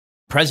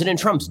President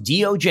Trump's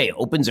DOJ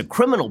opens a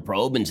criminal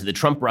probe into the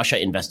Trump-Russia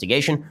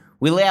investigation.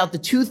 We lay out the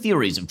two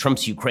theories of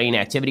Trump's Ukraine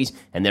activities,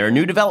 and there are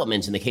new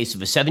developments in the case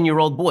of a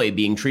 7-year-old boy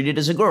being treated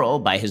as a girl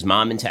by his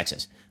mom in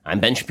Texas.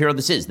 I'm Ben Shapiro.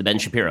 This is The Ben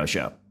Shapiro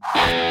Show.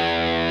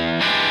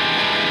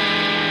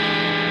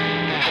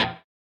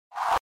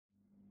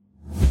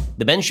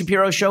 The Ben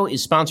Shapiro Show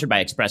is sponsored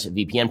by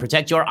ExpressVPN.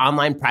 Protect your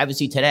online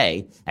privacy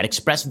today at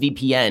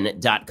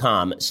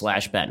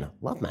expressvpn.com/Ben.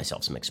 Love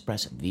myself some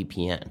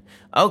ExpressVPN.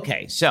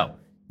 Okay, so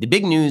the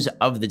big news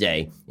of the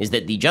day is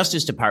that the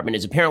Justice Department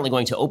is apparently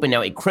going to open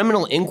now a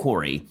criminal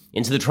inquiry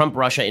into the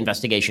Trump-Russia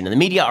investigation. And the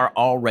media are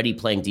already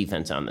playing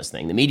defense on this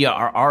thing. The media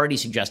are already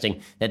suggesting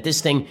that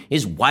this thing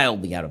is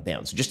wildly out of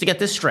bounds. So just to get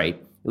this straight,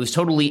 it was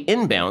totally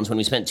in bounds when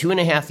we spent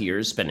 2.5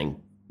 years spending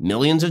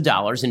millions of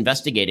dollars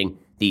investigating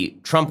the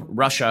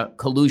Trump-Russia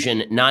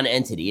collusion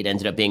non-entity. It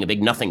ended up being a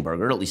big nothing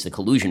burger, at least the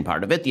collusion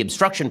part of it. The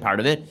obstruction part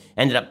of it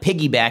ended up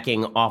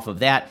piggybacking off of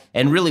that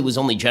and really was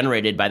only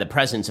generated by the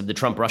presence of the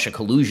Trump-Russia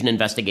collusion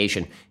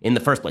investigation in the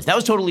first place. That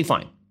was totally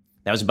fine.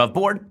 That was above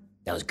board.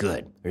 That was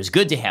good. It was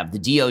good to have the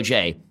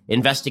DOJ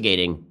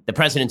investigating the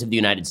President of the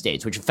United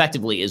States, which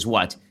effectively is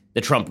what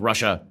the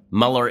Trump-Russia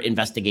Mueller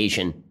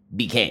investigation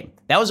became.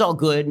 That was all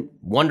good,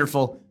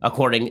 wonderful,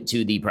 according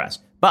to the press.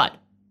 But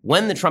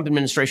when the Trump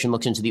administration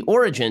looks into the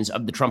origins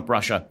of the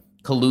Trump-Russia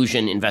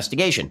collusion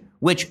investigation,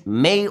 which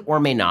may or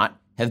may not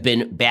have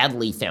been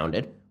badly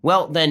founded,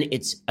 well, then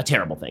it's a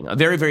terrible thing, a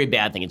very, very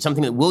bad thing. It's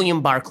something that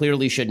William Barr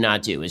clearly should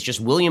not do. It's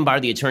just William Barr,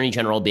 the Attorney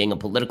General, being a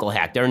political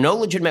hack. There are no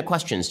legitimate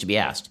questions to be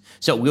asked.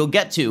 So we'll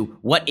get to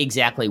what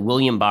exactly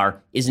William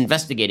Barr is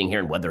investigating here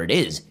and whether it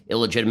is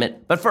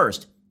illegitimate. But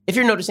first, if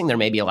you're noticing there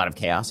may be a lot of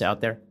chaos out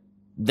there,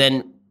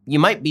 then you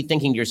might be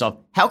thinking to yourself,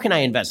 how can I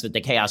invest that the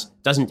chaos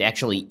doesn't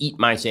actually eat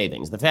my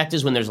savings? The fact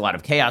is, when there's a lot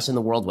of chaos in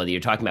the world, whether you're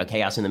talking about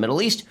chaos in the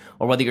Middle East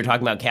or whether you're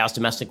talking about chaos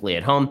domestically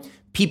at home,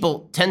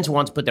 people tend to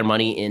want to put their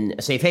money in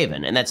a safe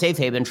haven. And that safe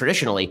haven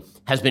traditionally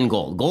has been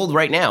gold. Gold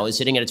right now is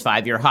sitting at its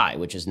 5-year high,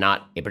 which is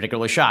not a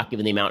particular shock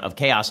given the amount of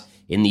chaos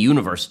in the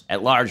universe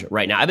at large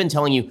right now. I've been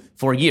telling you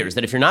for years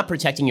that if you're not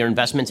protecting your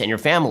investments and your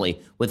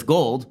family with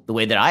gold the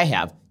way that I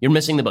have, you're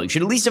missing the boat. You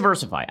should at least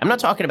diversify. I'm not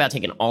talking about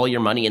taking all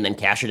your money and then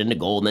cash it into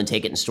gold and then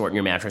take it and store it in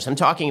your mattress. I'm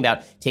talking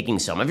about taking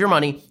some of your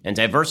money and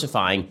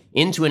diversifying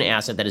into an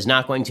asset that is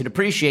not going to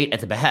depreciate at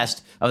the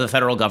behest of the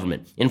federal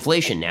government.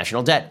 Inflation,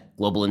 national debt,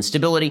 global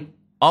instability,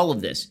 all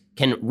of this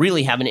can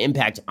really have an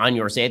impact on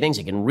your savings.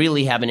 It can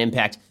really have an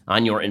impact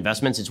on your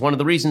investments. It's one of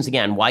the reasons,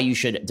 again, why you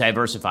should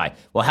diversify.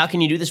 Well, how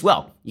can you do this?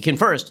 Well, you can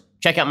first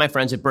check out my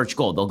friends at Birch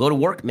Gold. They'll go to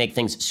work, make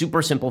things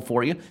super simple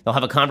for you. They'll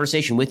have a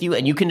conversation with you,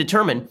 and you can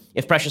determine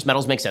if precious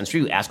metals make sense for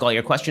you. Ask all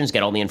your questions,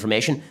 get all the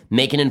information,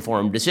 make an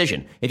informed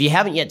decision. If you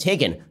haven't yet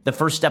taken the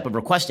first step of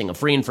requesting a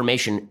free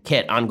information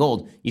kit on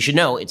gold, you should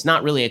know it's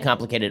not really a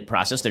complicated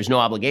process. There's no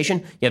obligation.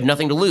 You have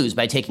nothing to lose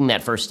by taking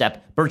that first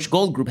step. Birch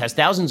Gold Group has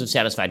thousands of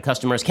satisfied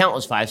customers,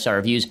 countless 5-star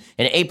reviews,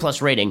 and an A+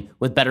 rating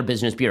with Better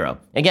Business Bureau.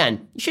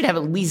 Again, you should have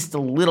at least a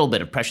little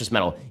bit of precious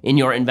metal in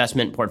your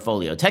investment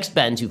portfolio. Text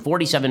Ben to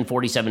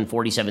 474747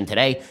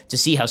 today to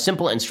see how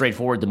simple and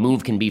straightforward the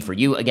move can be for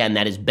you. Again,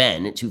 that is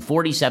Ben to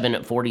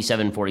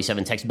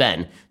 474747. Text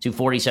Ben to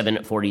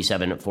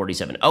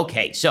 474747.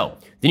 Okay, so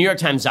the New York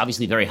Times is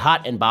obviously very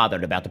hot and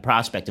bothered about the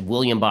prospect of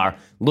William Barr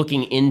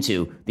looking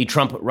into the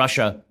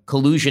Trump-Russia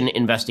collusion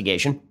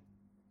investigation.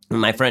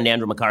 My friend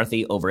Andrew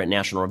McCarthy over at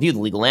National Review, the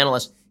legal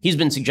analyst, he's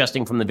been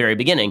suggesting from the very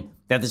beginning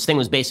that this thing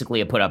was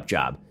basically a put-up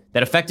job.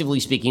 That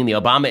effectively speaking, the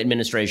Obama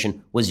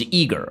administration was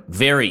eager,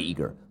 very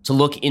eager, to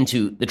look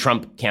into the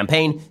Trump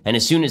campaign. And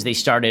as soon as they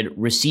started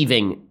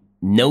receiving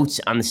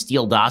notes on the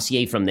Steele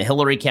dossier from the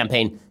Hillary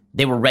campaign,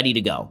 they were ready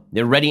to go.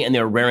 They're ready and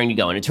they're raring to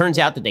go. And it turns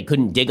out that they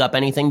couldn't dig up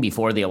anything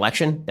before the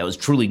election that was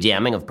truly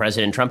damning of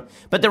President Trump.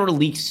 But there were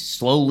leaks,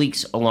 slow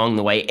leaks along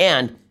the way.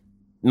 And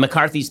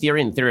McCarthy's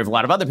theory and the theory of a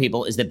lot of other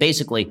people is that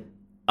basically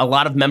a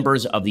lot of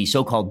members of the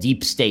so-called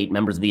deep state,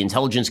 members of the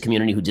intelligence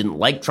community who didn't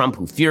like Trump,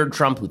 who feared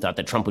Trump, who thought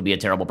that Trump would be a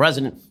terrible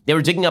president, they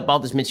were digging up all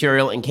this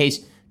material in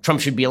case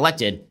Trump should be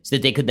elected so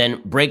that they could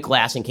then break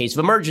glass in case of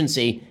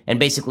emergency and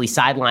basically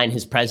sideline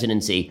his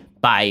presidency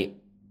by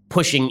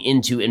pushing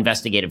into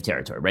investigative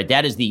territory, right?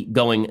 That is the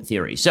going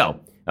theory. So,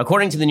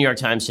 according to the New York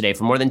Times today,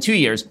 for more than 2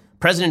 years,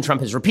 President Trump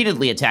has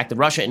repeatedly attacked the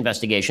Russia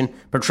investigation,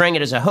 portraying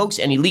it as a hoax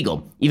and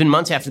illegal, even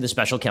months after the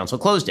special counsel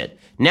closed it.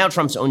 Now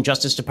Trump's own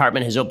Justice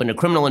Department has opened a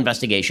criminal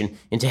investigation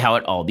into how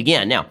it all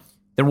began. Now,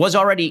 there was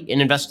already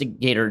an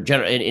investigator,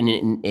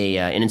 an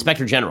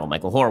inspector general,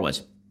 Michael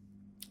Horowitz,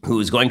 who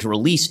is going to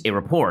release a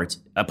report,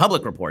 a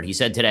public report. He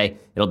said today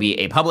it'll be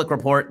a public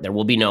report. There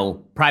will be no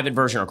private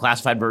version or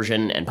classified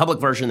version and public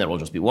version. There will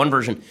just be one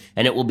version,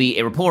 and it will be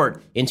a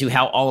report into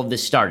how all of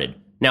this started.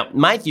 Now,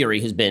 my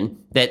theory has been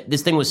that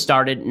this thing was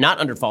started not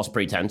under false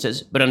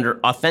pretenses, but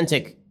under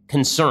authentic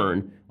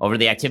concern over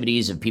the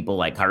activities of people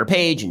like Carter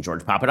Page and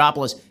George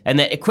Papadopoulos, and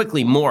that it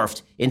quickly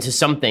morphed into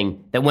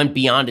something that went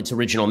beyond its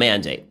original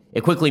mandate.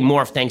 It quickly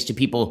morphed thanks to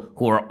people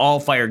who are all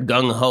fired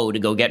gung-ho to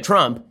go get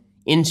Trump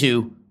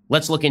into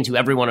let's look into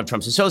every one of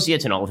Trump's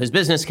associates and all of his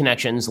business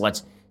connections.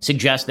 Let's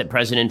suggest that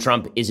President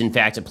Trump is in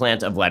fact a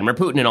plant of Vladimir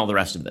Putin and all the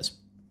rest of this.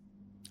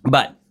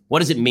 But what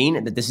does it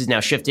mean that this is now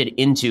shifted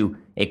into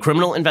a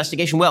criminal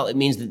investigation? Well, it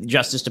means that the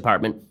Justice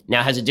Department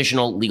now has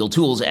additional legal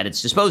tools at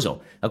its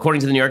disposal. According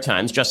to the New York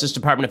Times, Justice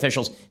Department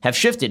officials have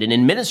shifted an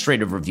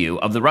administrative review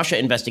of the Russia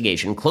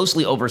investigation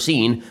closely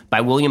overseen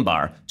by William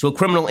Barr to a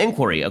criminal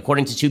inquiry,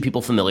 according to two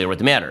people familiar with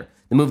the matter.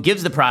 The move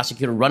gives the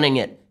prosecutor running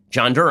it,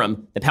 John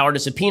Durham, the power to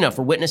subpoena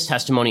for witness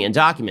testimony and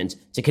documents,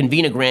 to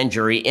convene a grand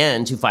jury,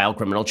 and to file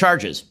criminal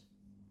charges.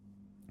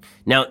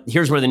 Now,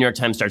 here's where the New York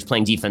Times starts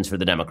playing defense for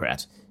the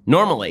Democrats.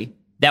 Normally,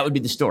 that would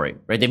be the story,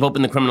 right? They've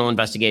opened the criminal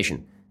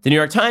investigation. The New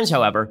York Times,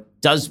 however,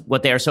 does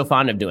what they are so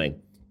fond of doing.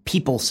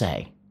 People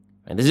say.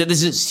 Right?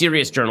 This is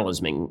serious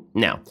journalism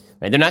now.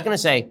 Right? They're not going to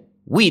say,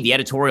 we, the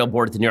editorial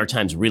board at the New York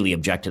Times, really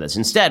object to this.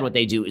 Instead, what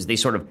they do is they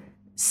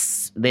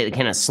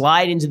kind of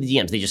slide into the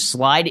DMs. They just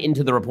slide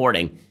into the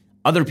reporting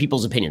other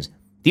people's opinions.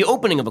 The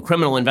opening of a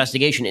criminal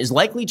investigation is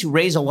likely to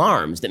raise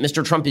alarms that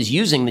Mr. Trump is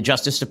using the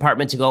Justice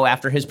Department to go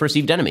after his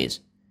perceived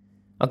enemies.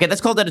 Okay, that's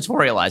called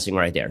editorializing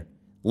right there.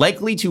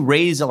 Likely to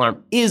raise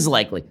alarm is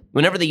likely.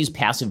 Whenever they use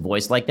passive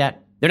voice like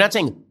that, they're not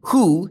saying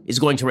who is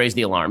going to raise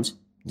the alarms,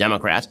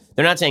 Democrats.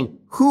 They're not saying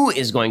who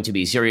is going to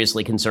be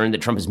seriously concerned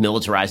that Trump is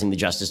militarizing the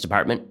Justice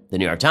Department, the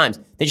New York Times.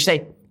 They just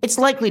say it's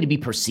likely to be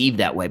perceived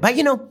that way by,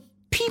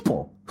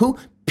 people. Who?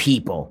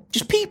 People.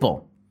 Just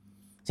people.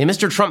 Say,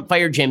 Mr. Trump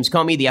fired James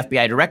Comey, the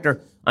FBI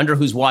director, under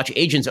whose watch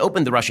agents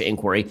opened the Russia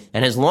inquiry,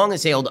 and has long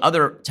assailed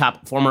other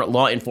top former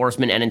law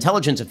enforcement and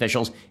intelligence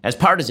officials as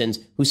partisans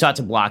who sought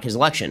to block his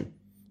election.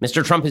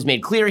 Mr. Trump has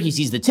made clear he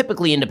sees the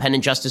typically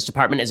independent Justice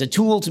Department as a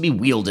tool to be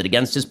wielded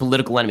against his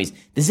political enemies.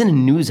 This isn't a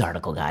news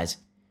article, guys.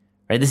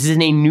 Right? This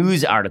isn't a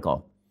news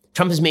article.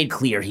 Trump has made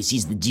clear he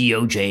sees the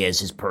DOJ as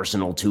his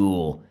personal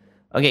tool.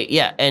 Okay,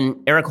 yeah, and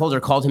Eric Holder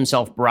called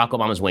himself Barack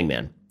Obama's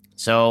wingman.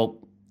 So,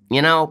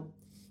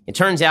 it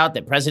turns out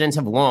that presidents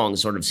have long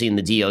sort of seen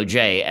the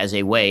DOJ as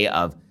a way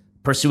of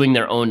pursuing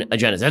their own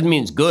agendas. That doesn't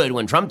mean it's good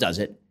when Trump does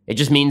it. It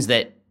just means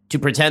that to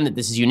pretend that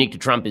this is unique to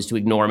Trump is to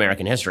ignore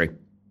American history.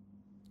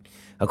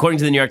 According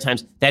to the New York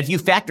Times, that view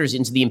factors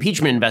into the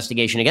impeachment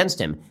investigation against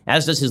him,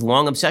 as does his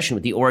long obsession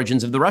with the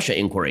origins of the Russia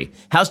inquiry.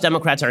 House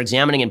Democrats are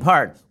examining in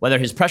part whether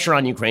his pressure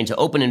on Ukraine to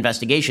open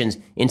investigations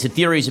into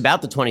theories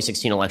about the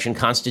 2016 election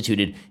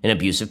constituted an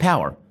abuse of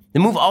power. The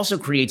move also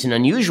creates an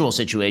unusual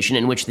situation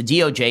in which the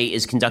DOJ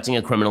is conducting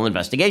a criminal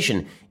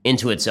investigation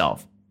into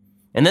itself.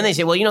 And then they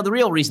say, well, the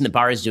real reason that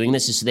Barr is doing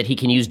this is so that he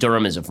can use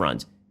Durham as a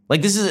front.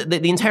 Like, this is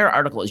the entire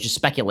article is just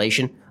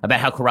speculation about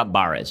how corrupt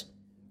Barr is.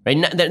 Right?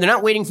 They're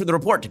not waiting for the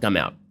report to come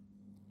out.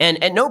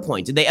 And at no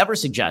point did they ever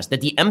suggest that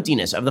the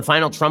emptiness of the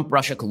final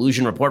Trump-Russia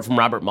collusion report from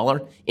Robert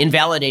Mueller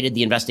invalidated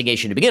the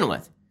investigation to begin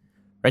with.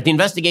 Right? The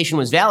investigation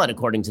was valid,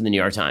 according to the New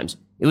York Times.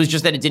 It was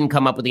just that it didn't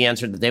come up with the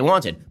answer that they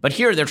wanted. But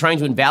here they're trying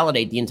to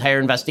invalidate the entire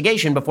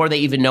investigation before they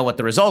even know what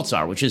the results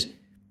are, which is,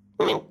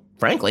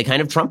 frankly,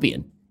 kind of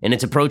Trumpian in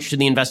its approach to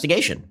the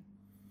investigation.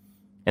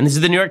 And this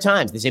is the New York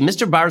Times. They say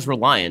Mr. Barr's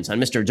reliance on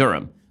Mr.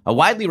 Durham, a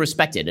widely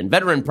respected and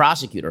veteran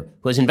prosecutor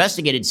who has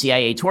investigated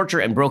CIA torture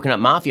and broken up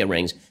mafia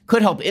rings,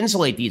 could help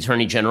insulate the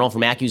Attorney General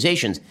from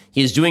accusations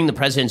he is doing the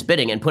president's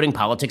bidding and putting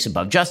politics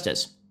above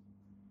justice.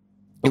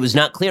 It was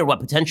not clear what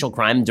potential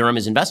crime Durham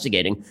is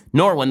investigating,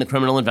 nor when the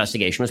criminal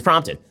investigation was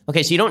prompted.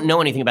 Okay, so you don't know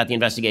anything about the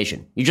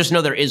investigation. You just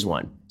know there is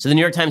one. So the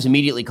New York Times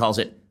immediately calls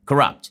it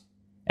corrupt.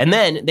 And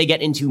then they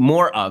get into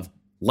more of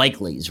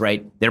likelies,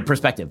 right? Their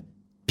perspective.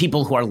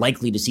 People who are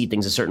likely to see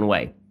things a certain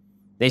way.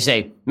 They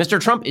say, Mr.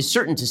 Trump is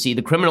certain to see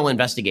the criminal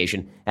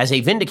investigation as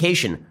a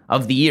vindication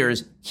of the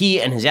years he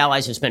and his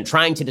allies have spent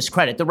trying to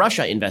discredit the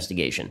Russia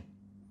investigation.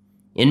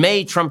 In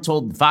May, Trump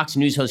told Fox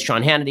News host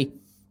Sean Hannity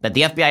that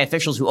the FBI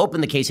officials who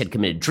opened the case had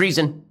committed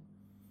treason.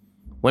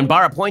 When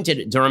Barr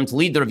appointed Durham to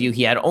lead the review,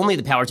 he had only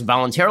the power to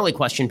voluntarily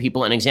question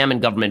people and examine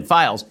government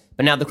files.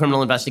 But now the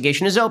criminal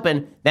investigation is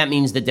open. That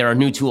means that there are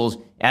new tools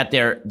at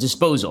their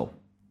disposal.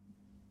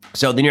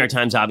 So the New York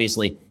Times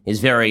obviously is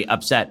very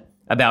upset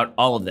about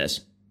all of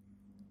this.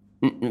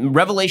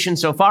 Revelations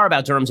so far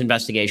about Durham's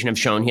investigation have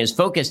shown he has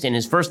focused in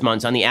his first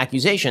months on the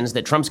accusations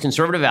that Trump's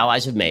conservative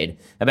allies have made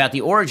about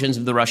the origins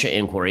of the Russia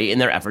inquiry in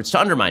their efforts to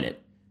undermine it.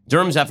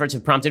 Durham's efforts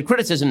have prompted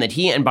criticism that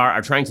he and Barr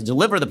are trying to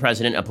deliver the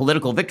president a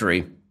political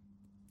victory,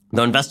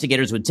 though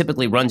investigators would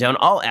typically run down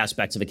all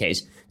aspects of a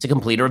case to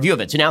complete a review of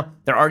it. So now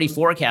they're already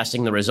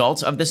forecasting the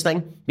results of this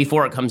thing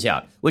before it comes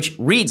out, which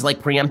reads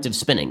like preemptive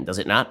spinning, does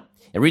it not?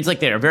 It reads like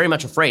they are very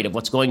much afraid of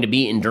what's going to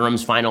be in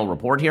Durham's final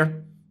report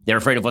here. They're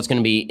afraid of what's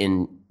going to be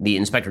in the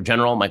Inspector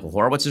General, Michael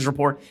Horowitz's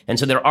report. And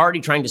so they're already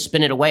trying to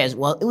spin it away as,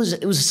 well, it was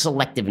a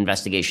selective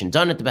investigation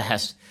done at the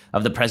behest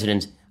of the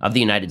President of the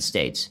United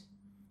States.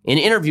 In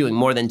interviewing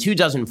more than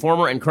 24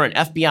 former and current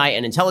FBI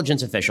and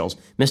intelligence officials,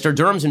 Mr.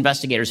 Durham's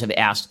investigators have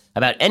asked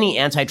about any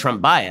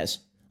anti-Trump bias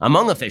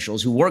among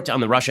officials who worked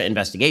on the Russia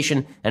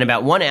investigation and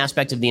about one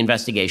aspect of the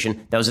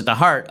investigation that was at the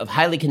heart of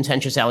highly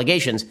contentious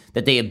allegations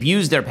that they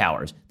abused their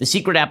powers, the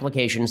secret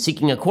application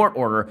seeking a court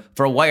order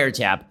for a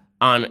wiretap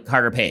on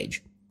Carter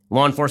Page.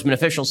 Law enforcement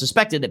officials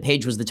suspected that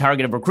Page was the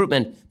target of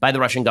recruitment by the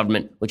Russian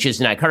government, which is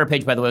denied. Carter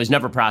Page, by the way, was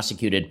never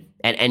prosecuted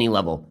at any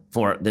level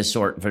for the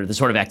sort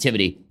of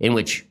activity in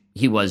which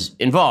he was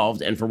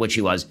involved and for which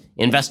he was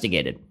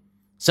investigated.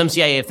 Some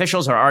CIA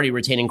officials are already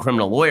retaining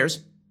criminal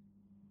lawyers.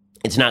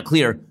 It's not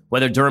clear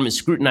whether Durham is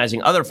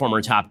scrutinizing other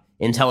former top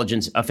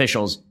intelligence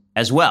officials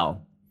as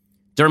well.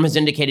 Durham has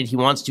indicated he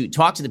wants to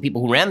talk to the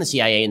people who ran the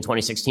CIA in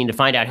 2016 to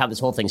find out how this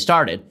whole thing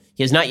started.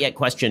 He has not yet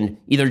questioned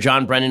either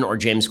John Brennan or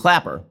James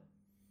Clapper.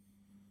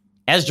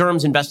 As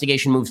Durham's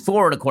investigation moves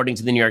forward, according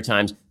to the New York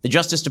Times, the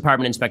Justice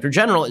Department Inspector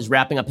General is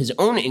wrapping up his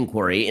own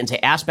inquiry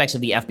into aspects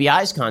of the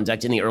FBI's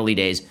conduct in the early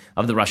days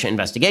of the Russia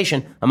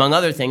investigation. Among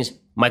other things,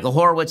 Michael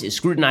Horowitz is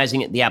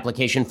scrutinizing the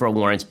application for a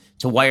warrant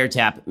to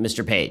wiretap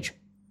Mr. Page.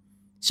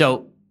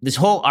 So this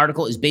whole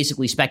article is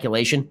basically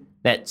speculation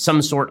that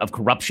some sort of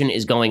corruption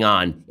is going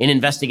on in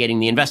investigating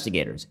the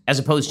investigators, as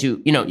opposed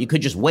to, you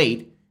could just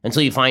wait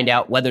until you find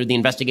out whether the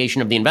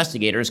investigation of the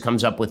investigators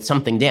comes up with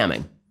something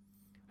damning.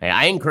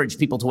 I encouraged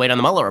people to wait on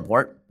the Mueller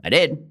report. I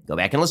did. Go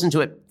back and listen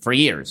to it for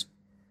years.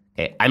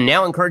 Okay, I'm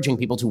now encouraging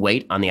people to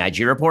wait on the IG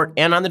report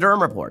and on the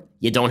Durham report.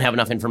 You don't have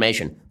enough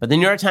information. But the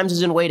New York Times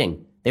isn't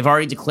waiting. They've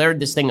already declared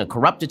this thing a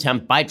corrupt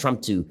attempt by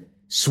Trump to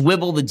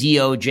swivel the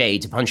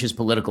DOJ to punch his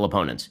political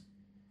opponents.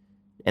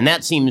 And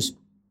that seems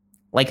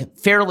like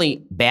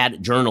fairly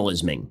bad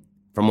journalisming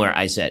from where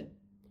I sit.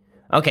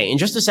 Okay, in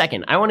just a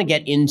second, I want to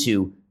get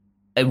into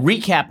a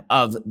recap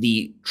of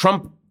the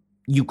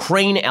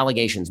Trump-Ukraine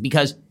allegations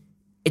because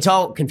it's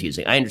all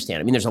confusing. I understand.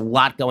 I mean, there's a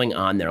lot going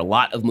on. There are a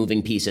lot of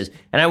moving pieces.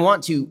 And I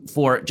want to,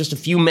 for just a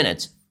few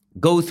minutes,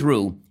 go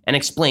through and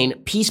explain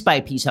piece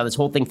by piece how this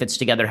whole thing fits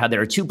together, how there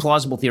are two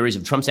plausible theories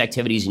of Trump's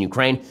activities in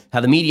Ukraine,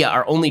 how the media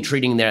are only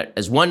treating that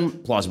as one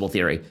plausible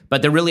theory,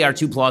 but there really are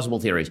two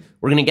plausible theories.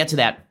 We're going to get to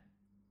that,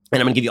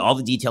 and I'm going to give you all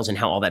the details and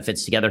how all that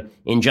fits together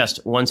in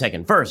just 1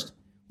 second. First,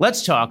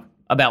 let's talk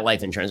about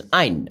life insurance.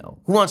 I know.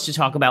 Who wants to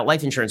talk about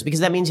life insurance?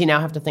 Because that means you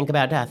now have to think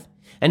about death.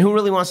 And who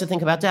really wants to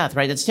think about death,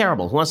 right? That's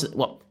terrible. Who wants to?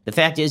 Well, the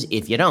fact is,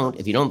 if you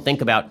don't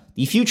think about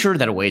the future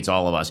that awaits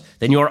all of us,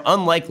 then you're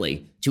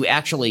unlikely to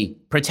actually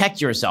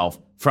protect yourself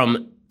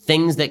from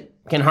things that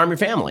can harm your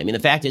family. I mean, the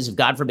fact is, if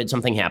God forbid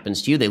something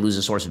happens to you, they lose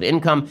a source of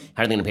income.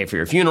 How are they going to pay for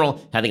your funeral?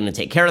 How are they going to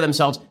take care of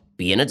themselves?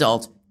 Be an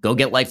adult. Go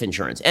get life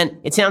insurance. And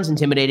it sounds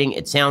intimidating.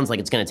 It sounds like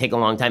it's going to take a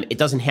long time. It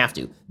doesn't have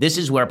to. This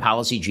is where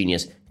Policy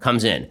Genius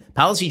comes in.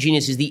 Policy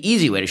Genius is the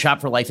easy way to shop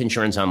for life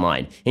insurance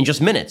online. In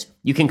just minutes,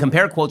 you can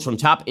compare quotes from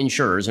top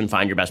insurers and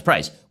find your best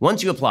price.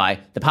 Once you apply,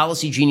 the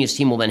Policy Genius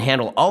team will then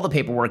handle all the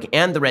paperwork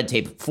and the red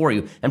tape for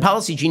you. And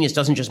Policy Genius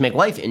doesn't just make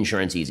life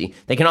insurance easy.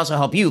 They can also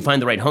help you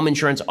find the right home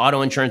insurance,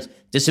 auto insurance,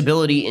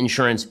 disability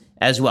insurance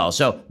as well.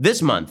 So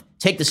this month,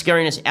 take the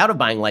scariness out of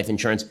buying life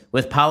insurance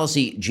with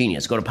Policy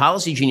Genius. Go to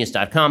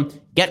policygenius.com,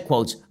 get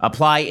quotes,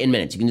 apply in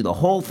minutes. You can do the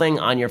whole thing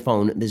on your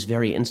phone this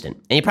very instant.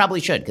 And you probably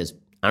should, because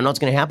I don't know what's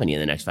going to happen to you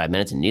in the next 5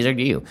 minutes, and neither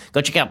do you.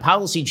 Go check out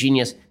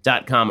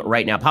policygenius.com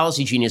right now.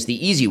 Policy Genius,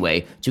 the easy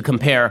way to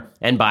compare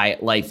and buy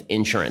life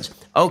insurance.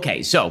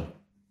 Okay, so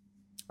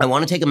I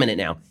want to take a minute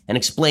now and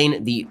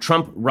explain the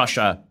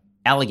Trump-Russia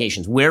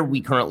allegations, where we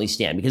currently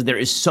stand, because there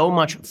is so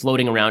much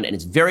floating around and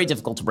it's very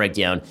difficult to break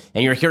down.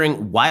 And you're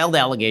hearing wild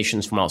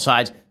allegations from all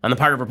sides. On the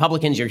part of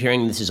Republicans, you're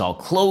hearing this is all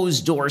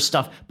closed door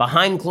stuff.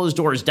 Behind closed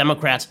doors,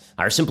 Democrats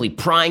are simply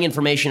prying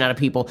information out of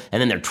people,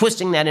 and then they're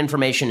twisting that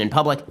information in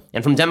public.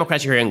 And from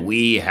Democrats, you're hearing,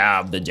 we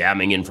have the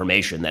damning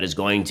information that is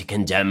going to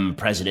condemn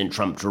President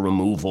Trump to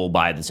removal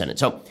by the Senate.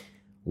 So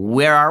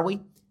where are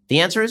we? The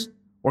answer is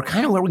we're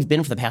kind of where we've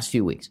been for the past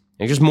few weeks.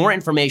 There's just more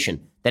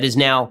information that is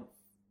now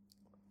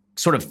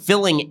sort of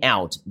filling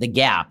out the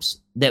gaps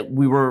that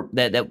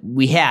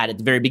we had at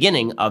the very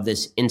beginning of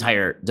this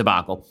entire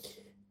debacle.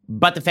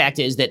 But the fact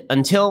is that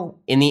until,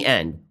 in the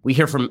end, we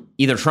hear from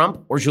either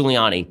Trump or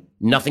Giuliani,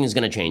 nothing is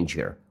going to change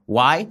here.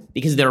 Why?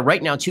 Because there are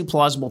right now two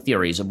plausible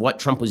theories of what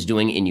Trump was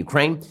doing in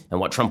Ukraine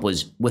and what Trump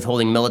was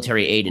withholding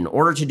military aid in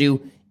order to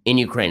do in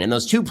Ukraine. And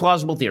those two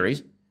plausible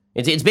theories,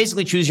 it's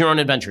basically choose your own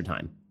adventure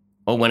time.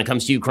 Well, when it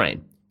comes to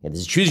Ukraine, this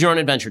is choose your own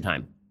adventure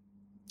time.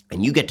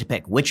 And you get to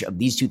pick which of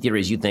these two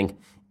theories you think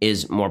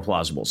is more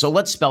plausible. So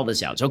let's spell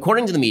this out. So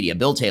according to the media,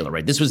 Bill Taylor,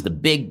 right, this was the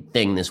big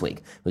thing this week.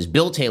 It was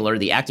Bill Taylor,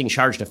 the acting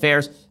charge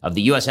d'affaires of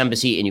the U.S.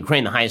 Embassy in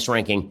Ukraine, the highest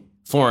ranking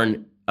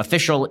foreign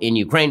official in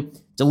Ukraine,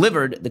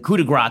 delivered the coup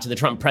de grace to the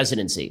Trump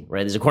presidency,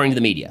 right? This is according to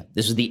the media.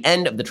 This was the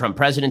end of the Trump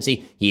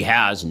presidency. He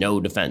has no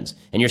defense.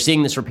 And you're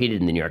seeing this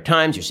repeated in the New York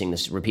Times. You're seeing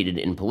this repeated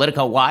in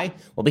Politico. Why?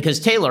 Well, because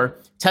Taylor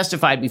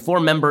testified before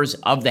members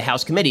of the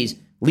House committees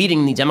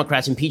leading the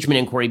Democrats' impeachment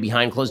inquiry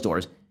behind closed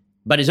doors.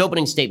 But his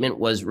opening statement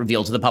was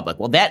revealed to the public.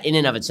 Well, that in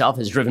and of itself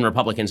has driven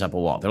Republicans up a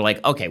wall. They're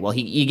like, okay, well,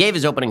 he gave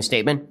his opening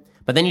statement,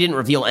 but then he didn't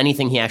reveal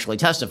anything he actually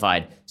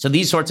testified. So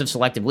these sorts of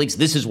selective leaks,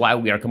 this is why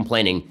we are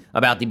complaining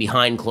about the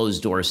behind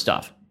closed doors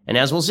stuff. And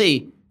as we'll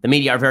see, the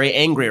media are very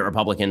angry at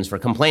Republicans for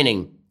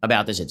complaining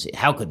about this.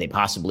 How could they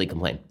possibly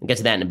complain? We'll get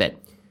to that in a bit.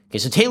 Okay,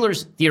 so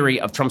Taylor's theory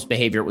of Trump's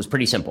behavior was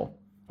pretty simple.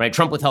 right?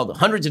 Trump withheld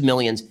hundreds of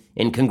millions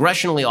in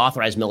congressionally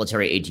authorized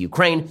military aid to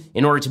Ukraine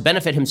in order to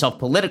benefit himself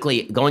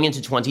politically going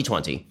into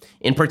 2020,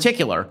 in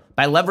particular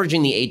by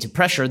leveraging the aid to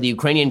pressure the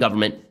Ukrainian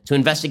government to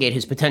investigate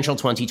his potential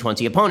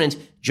 2020 opponent,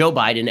 Joe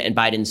Biden, and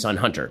Biden's son,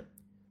 Hunter.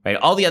 Right?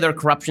 All the other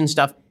corruption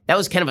stuff, that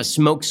was kind of a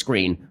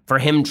smokescreen for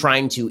him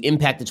trying to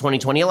impact the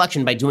 2020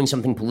 election by doing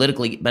something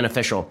politically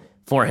beneficial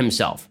for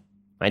himself.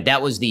 Right?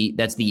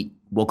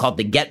 We'll call it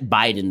the Get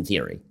Biden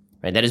theory.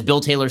 Right? That is Bill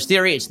Taylor's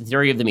theory. It's the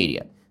theory of the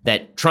media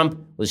that Trump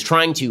was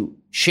trying to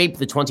shape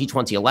the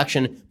 2020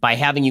 election by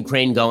having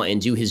Ukraine go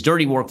and do his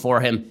dirty work for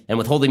him and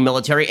withholding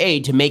military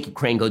aid to make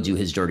Ukraine go do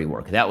his dirty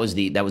work. That was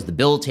the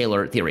Bill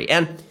Taylor theory.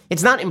 And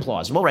it's not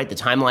implausible, right? The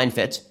timeline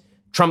fits.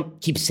 Trump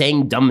keeps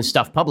saying dumb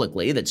stuff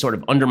publicly that sort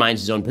of undermines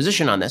his own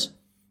position on this,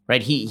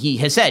 right? He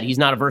has said he's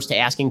not averse to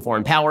asking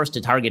foreign powers to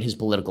target his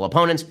political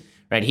opponents,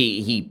 right?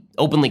 He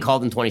openly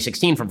called in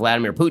 2016 for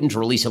Vladimir Putin to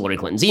release Hillary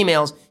Clinton's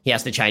emails. He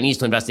asked the Chinese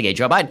to investigate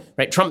Joe Biden,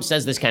 right? Trump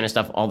says this kind of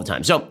stuff all the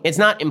time. So it's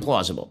not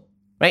implausible,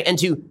 right? And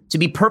to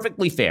be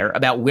perfectly fair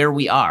about where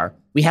we are,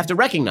 we have to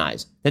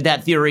recognize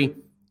that theory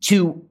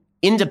to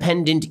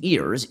independent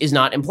ears is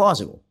not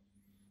implausible,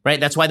 right?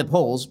 That's why the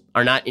polls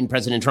are not in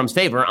President Trump's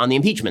favor on the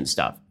impeachment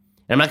stuff.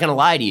 And I'm not going to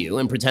lie to you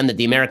and pretend that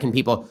the American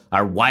people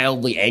are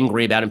wildly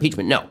angry about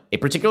impeachment. No, a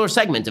particular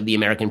segment of the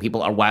American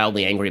people are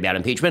wildly angry about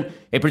impeachment.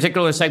 A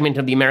particular segment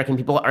of the American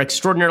people are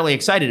extraordinarily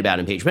excited about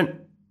impeachment.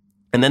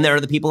 And then there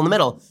are the people in the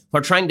middle who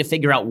are trying to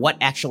figure out what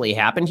actually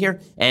happened here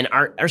and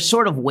are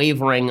sort of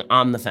wavering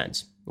on the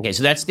fence. Okay,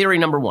 so that's theory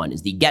number one,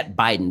 is the Get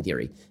Biden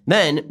theory.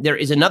 Then there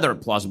is another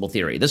plausible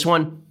theory. This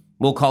one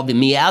we'll call the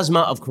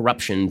miasma of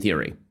corruption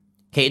theory.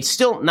 Okay, it's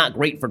still not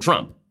great for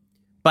Trump.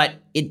 But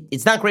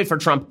it's not great for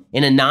Trump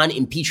in a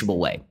non-impeachable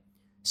way.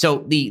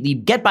 So the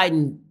Get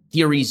Biden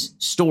theory's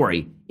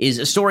story is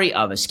a story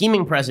of a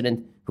scheming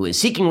president who is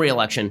seeking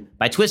re-election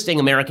by twisting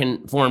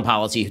American foreign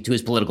policy to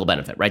his political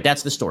benefit, right?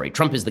 That's the story.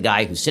 Trump is the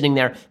guy who's sitting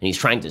there and he's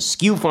trying to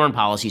skew foreign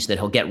policy so that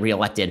he'll get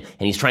re-elected,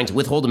 and he's trying to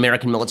withhold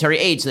American military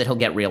aid so that he'll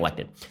get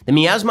re-elected. The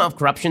miasma of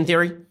corruption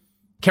theory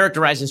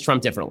characterizes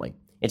Trump differently.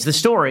 It's the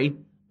story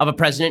of a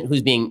president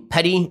who's being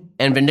petty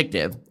and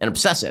vindictive and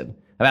obsessive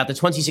about the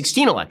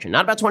 2016 election,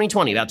 not about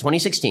 2020, about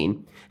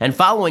 2016, and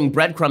following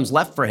breadcrumbs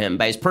left for him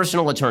by his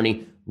personal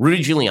attorney,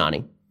 Rudy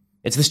Giuliani.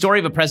 It's the story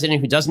of a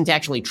president who doesn't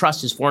actually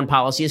trust his foreign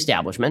policy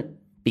establishment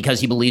because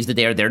he believes that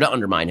they are there to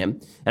undermine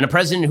him, and a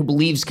president who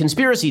believes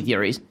conspiracy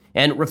theories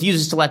and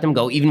refuses to let them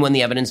go even when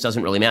the evidence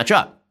doesn't really match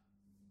up.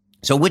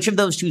 So which of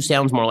those two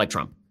sounds more like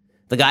Trump?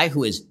 The guy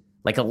who is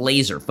like a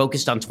laser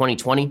focused on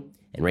 2020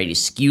 and ready to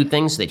skew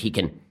things so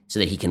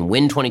that he can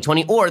win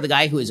 2020, or the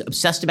guy who is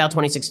obsessed about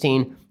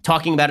 2016,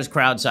 talking about his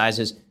crowd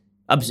sizes,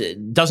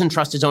 doesn't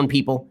trust his own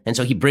people, and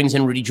so he brings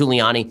in Rudy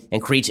Giuliani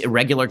and creates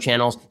irregular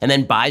channels and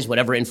then buys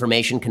whatever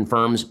information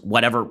confirms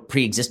whatever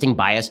pre-existing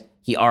bias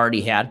he already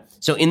had.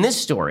 So in this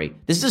story,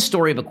 this is a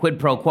story of a quid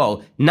pro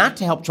quo, not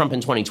to help Trump in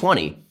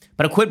 2020,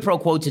 but a quid pro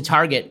quo to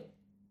target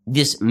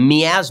this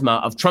miasma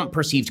of Trump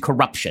perceived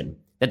corruption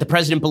that the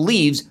president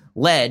believes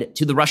led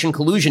to the Russian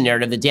collusion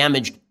narrative that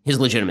damaged his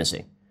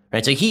legitimacy.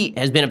 Right, so he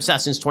has been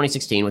obsessed since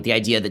 2016 with the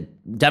idea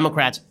that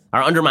Democrats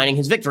are undermining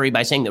his victory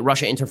by saying that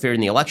Russia interfered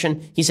in the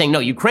election. He's saying, no,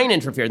 Ukraine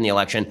interfered in the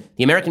election.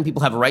 The American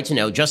people have a right to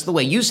know, just the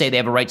way you say they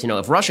have a right to know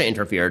if Russia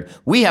interfered.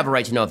 We have a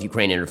right to know if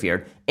Ukraine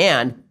interfered.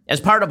 And as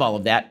part of all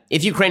of that,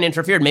 if Ukraine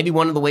interfered, maybe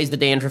one of the ways that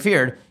they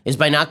interfered is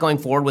by not going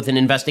forward with an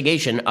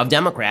investigation of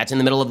Democrats in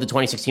the middle of the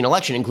 2016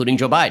 election, including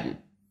Joe Biden.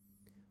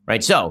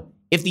 Right, so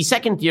if the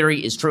second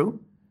theory is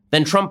true,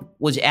 then Trump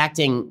was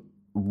acting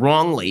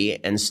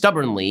wrongly and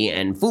stubbornly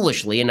and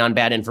foolishly and on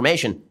bad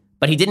information,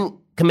 but he didn't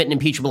commit an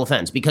impeachable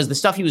offense because the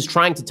stuff he was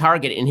trying to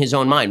target in his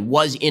own mind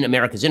was in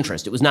America's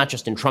interest. It was not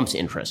just in Trump's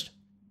interest.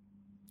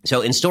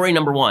 So in story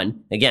number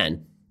one,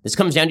 again, this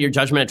comes down to your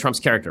judgment of Trump's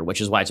character, which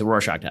is why it's a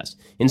Rorschach test.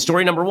 In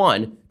story number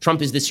one, Trump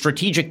is this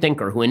strategic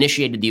thinker who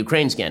initiated the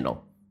Ukraine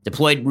scandal,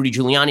 deployed Rudy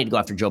Giuliani to go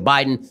after Joe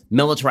Biden,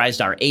 militarized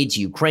our aid to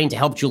Ukraine to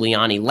help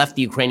Giuliani, left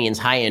the Ukrainians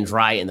high and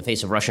dry in the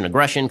face of Russian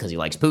aggression because he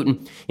likes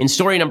Putin. In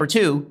story number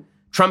two,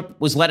 Trump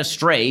was led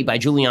astray by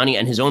Giuliani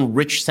and his own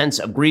rich sense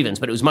of grievance,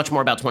 but it was much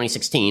more about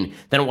 2016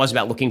 than it was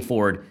about looking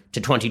forward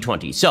to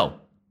 2020. So,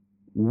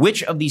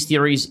 which of these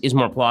theories is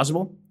more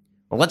plausible?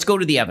 Well, let's go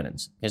to the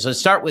evidence. Okay, so let's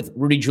start with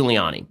Rudy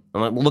Giuliani.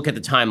 And we'll look at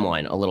the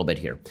timeline a little bit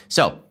here.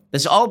 So,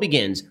 this all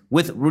begins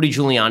with Rudy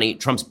Giuliani,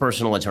 Trump's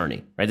personal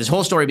attorney, right? This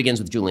whole story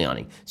begins with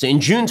Giuliani. So, in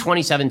June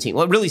 2017,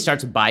 well, it really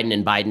starts with Biden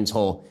and Biden's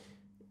whole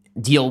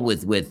deal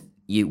with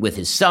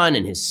his son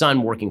and his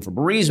son working for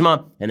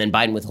Burisma, and then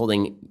Biden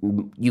withholding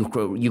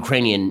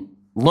Ukrainian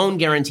loan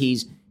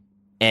guarantees,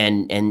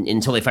 and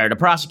until they fired a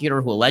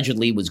prosecutor who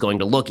allegedly was going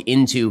to look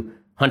into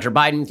Hunter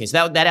Biden. Okay,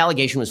 so that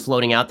allegation was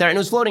floating out there, and it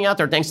was floating out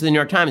there thanks to the New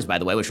York Times, by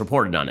the way, which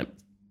reported on it.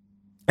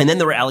 And then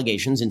there were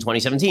allegations in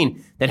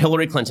 2017 that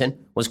Hillary Clinton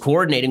was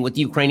coordinating with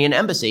the Ukrainian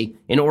embassy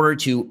in order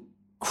to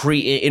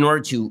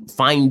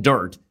find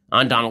dirt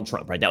on Donald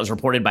Trump. Right, that was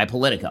reported by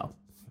Politico.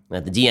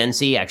 That the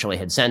DNC actually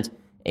had sent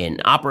an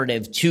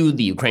operative to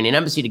the Ukrainian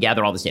embassy to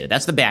gather all this data.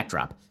 That's the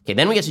backdrop. Okay,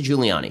 then we get to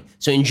Giuliani.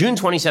 So in June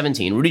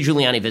 2017, Rudy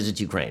Giuliani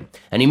visits Ukraine,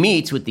 and he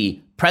meets with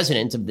the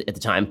president at the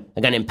time,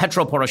 a guy named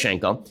Petro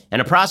Poroshenko,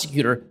 and a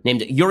prosecutor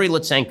named Yuri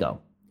Lutsenko.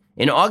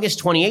 In August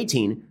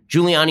 2018,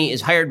 Giuliani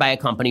is hired by a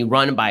company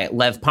run by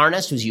Lev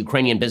Parnas, who's a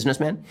Ukrainian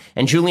businessman,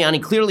 and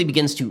Giuliani clearly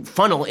begins to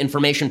funnel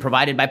information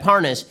provided by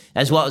Parnas,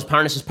 as well as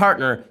Parnas'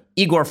 partner,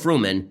 Igor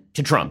Fruman,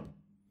 to Trump.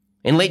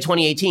 In late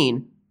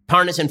 2018,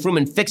 Parnas and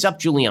Fruman fix up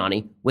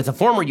Giuliani with a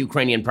former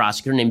Ukrainian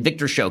prosecutor named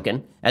Viktor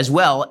Shokin, as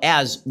well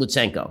as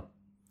Lutsenko.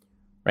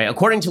 Right?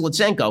 According to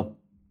Lutsenko,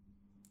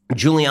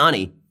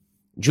 Giuliani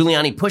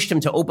pushed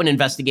him to open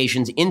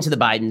investigations into the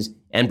Bidens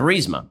and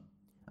Burisma.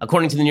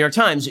 According to the New York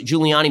Times,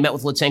 Giuliani met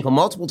with Lutsenko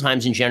multiple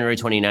times in January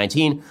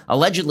 2019,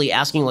 allegedly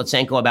asking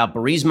Lutsenko about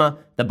Burisma,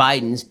 the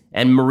Bidens,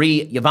 and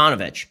Marie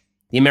Yovanovitch,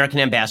 the American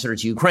ambassador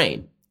to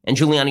Ukraine. And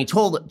Giuliani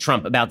told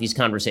Trump about these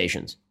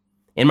conversations.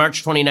 In March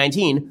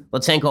 2019,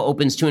 Lutsenko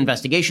opens 2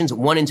 investigations,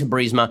 one into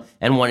Burisma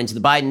and one into the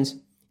Bidens.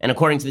 And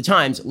according to the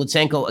Times,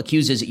 Lutsenko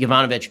accuses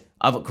Yovanovitch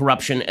of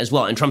corruption as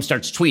well. And Trump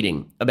starts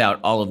tweeting about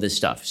all of this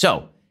stuff.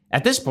 So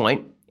at this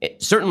point,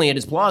 certainly it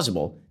is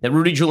plausible that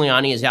Rudy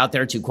Giuliani is out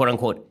there to, quote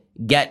unquote,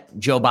 get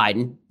Joe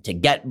Biden, to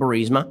get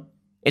Burisma.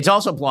 It's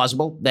also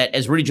plausible that,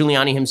 as Rudy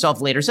Giuliani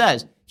himself later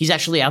says, he's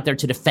actually out there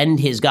to defend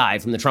his guy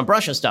from the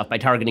Trump-Russia stuff by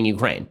targeting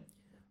Ukraine,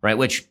 right?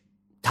 Which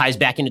ties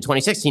back into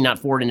 2016, not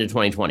forward into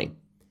 2020.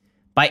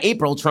 By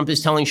April, Trump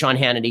is telling Sean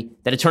Hannity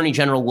that Attorney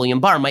General William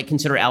Barr might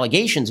consider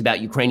allegations about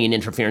Ukrainian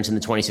interference in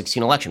the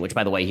 2016 election, which,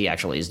 by the way, he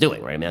actually is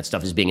doing, right? I mean, that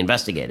stuff is being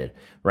investigated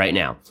right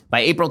now.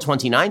 By April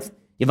 29th,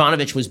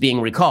 Yovanovitch was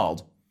being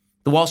recalled.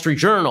 The Wall Street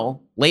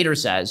Journal later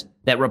says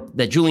that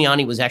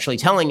Giuliani was actually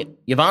telling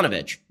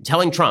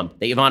Trump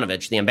that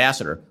Yovanovitch, the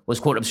ambassador, was,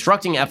 quote,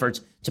 obstructing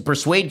efforts to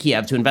persuade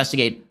Kiev to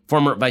investigate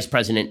former Vice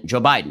President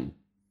Joe Biden.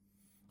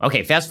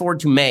 Okay, fast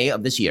forward to May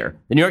of this year.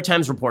 The New York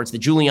Times reports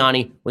that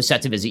Giuliani was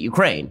set to visit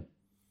Ukraine.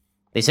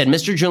 They said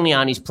Mr.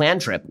 Giuliani's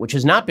planned trip, which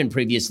has not been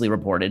previously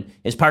reported,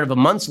 is part of a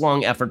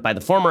months-long effort by the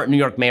former New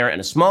York mayor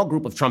and a small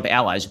group of Trump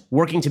allies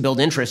working to build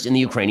interest in the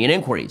Ukrainian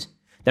inquiries.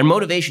 Their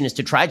motivation is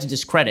to try to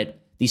discredit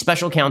the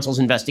special counsel's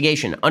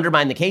investigation,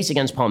 undermine the case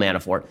against Paul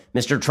Manafort,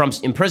 Mr. Trump's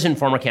imprisoned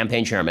former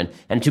campaign chairman,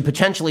 and to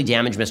potentially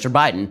damage Mr.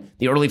 Biden,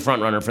 the early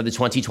frontrunner for the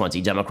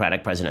 2020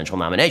 Democratic presidential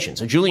nomination.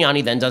 So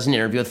Giuliani then does an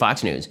interview with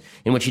Fox News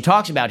in which he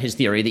talks about his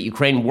theory that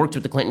Ukraine worked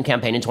with the Clinton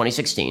campaign in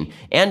 2016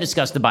 and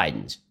discussed the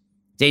Bidens.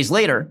 Days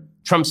later,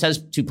 Trump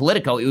says to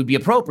Politico it would be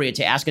appropriate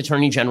to ask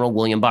Attorney General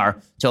William Barr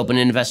to open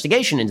an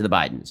investigation into the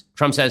Bidens.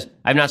 Trump says,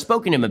 I've not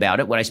spoken to him about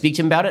it. Would I speak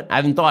to him about it? I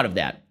haven't thought of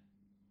that.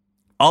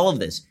 All of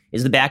this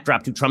is the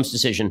backdrop to Trump's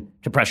decision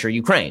to pressure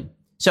Ukraine.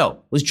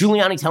 So, was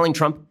Giuliani telling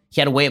Trump he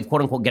had a way of,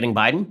 quote unquote, getting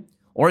Biden?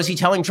 Or is he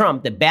telling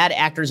Trump that bad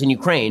actors in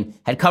Ukraine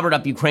had covered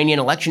up Ukrainian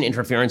election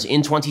interference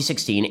in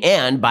 2016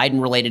 and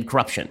Biden-related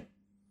corruption?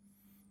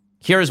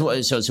 Here's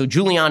what, so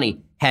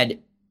Giuliani had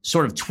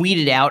sort of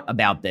tweeted out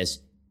about this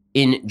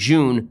in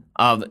June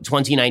of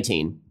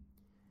 2019.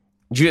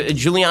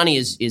 Giuliani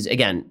is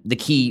again, the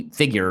key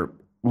figure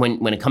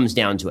when it comes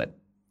down to it.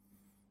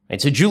 Right,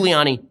 so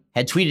Giuliani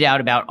had tweeted out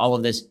about all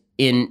of this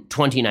in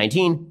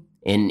 2019,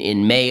 in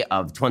June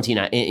of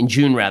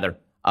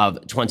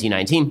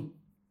 2019.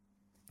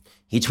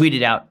 He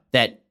tweeted out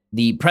that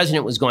the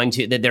president was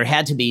that there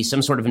had to be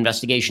some sort of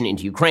investigation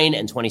into Ukraine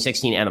and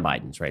 2016 and the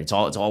Bidens, right? It's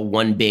all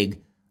one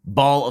big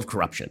ball of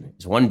corruption.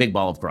 It's one big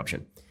ball of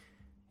corruption.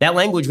 That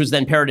language was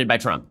then parroted by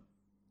Trump.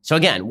 So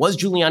again, was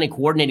Giuliani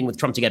coordinating with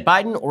Trump to get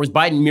Biden, or was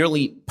Biden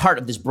merely part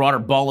of this broader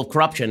ball of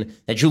corruption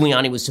that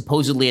Giuliani was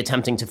supposedly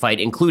attempting to fight,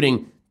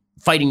 including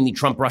fighting the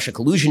Trump-Russia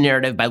collusion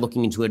narrative by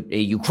looking into a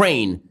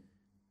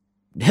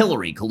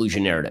Ukraine-Hillary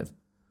collusion narrative?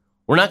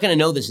 We're not going to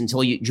know this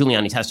until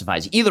Giuliani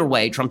testifies. Either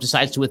way, Trump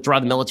decides to withdraw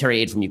the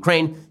military aid from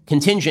Ukraine,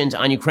 contingent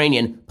on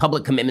Ukrainian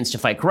public commitments to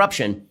fight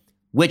corruption,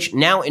 which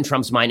now, in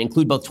Trump's mind,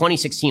 include both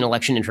 2016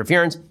 election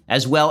interference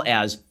as well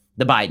as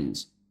the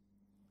Bidens.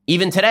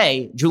 Even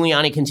today,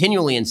 Giuliani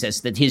continually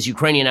insists that his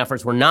Ukrainian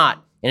efforts were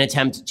not an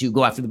attempt to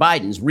go after the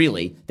Bidens,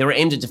 really. They were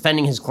aimed at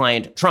defending his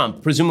client,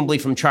 Trump, presumably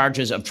from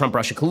charges of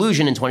Trump-Russia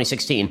collusion in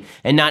 2016,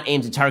 and not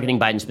aimed at targeting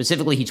Biden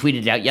specifically. He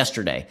tweeted out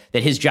yesterday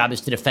that his job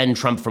is to defend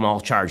Trump from all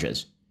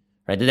charges,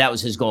 right? That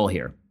was his goal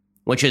here,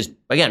 which is,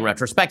 again,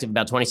 retrospective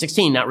about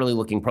 2016, not really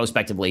looking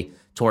prospectively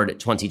toward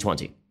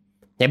 2020.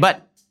 Okay,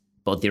 but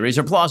both theories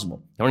are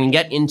plausible. We're going to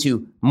get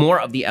into more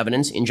of the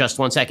evidence in just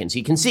 1 second. So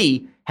you can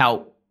see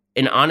how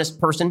an honest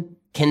person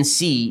can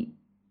see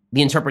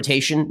the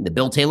interpretation, the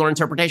Bill Taylor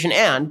interpretation,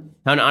 and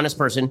how an honest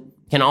person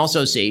can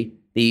also see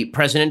the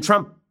President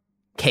Trump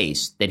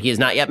case that he has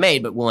not yet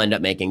made, but will end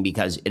up making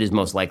because it is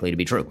most likely to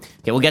be true.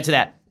 Okay, we'll get to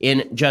that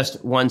in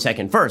just 1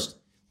 second. First,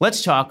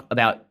 let's talk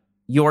about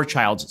your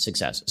child's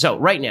success. So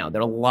right now,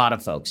 there are a lot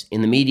of folks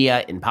in the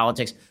media, in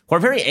politics, who are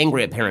very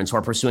angry at parents who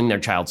are pursuing their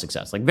child's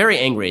success, like very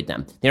angry at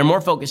them. They're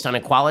more focused on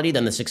equality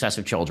than the success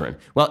of children.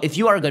 Well, if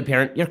you are a good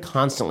parent, you're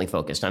constantly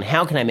focused on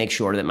how can I make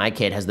sure that my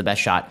kid has the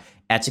best shot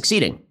at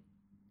succeeding.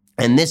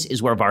 And this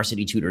is where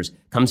Varsity Tutors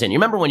comes in. You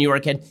remember when you were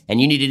a kid and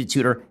you needed a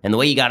tutor, and the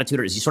way you got a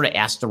tutor is you sort of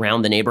asked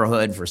around the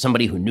neighborhood for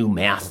somebody who knew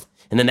math,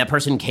 and then that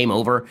person came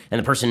over and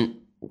the person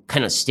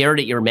kind of stared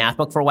at your math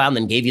book for a while and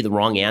then gave you the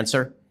wrong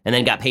answer and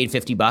then got paid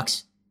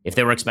 $50 if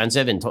they were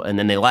expensive and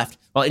then they left.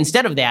 Well,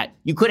 instead of that,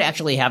 you could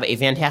actually have a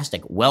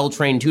fantastic,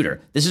 well-trained tutor.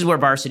 This is where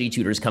Varsity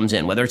Tutors comes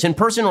in. Whether it's in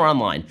person or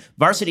online,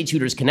 Varsity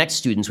Tutors connects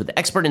students with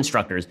expert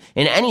instructors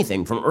in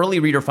anything from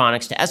early reader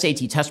phonics to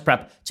SAT test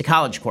prep to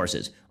college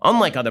courses.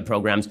 Unlike other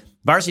programs,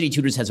 Varsity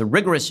Tutors has a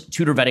rigorous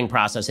tutor vetting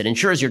process that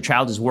ensures your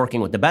child is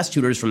working with the best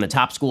tutors from the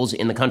top schools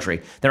in the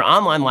country. Their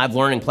online live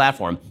learning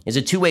platform is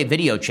a two-way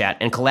video chat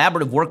and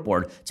collaborative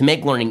workboard to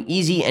make learning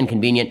easy and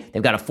convenient.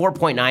 They've got a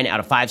 4.9 out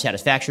of 5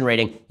 satisfaction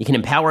rating. You can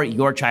empower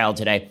your child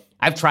today.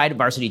 I've tried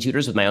Varsity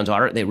Tutors with my own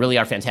daughter. They really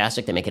are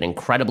fantastic. They make it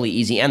incredibly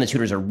easy, and the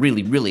tutors are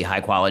really, really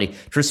high quality.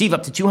 To receive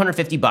up to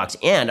 $250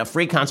 and a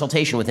free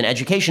consultation with an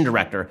education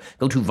director,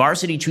 go to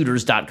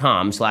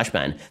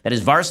varsitytutors.com/Ben. That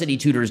is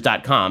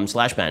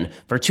varsitytutors.com/Ben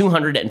for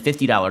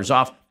 $250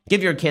 off.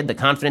 Give your kid the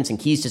confidence and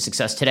keys to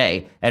success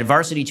today at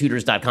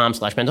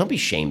varsitytutors.com/Ben. Don't be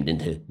shamed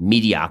into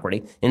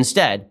mediocrity.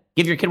 Instead,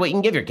 give your kid what you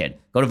can give your kid.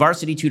 Go to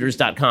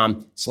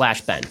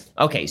varsitytutors.com/Ben.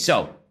 Okay,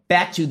 so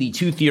back to the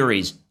two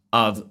theories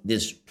of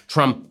this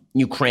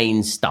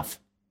Trump-Ukraine stuff.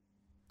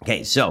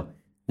 Okay, so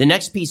the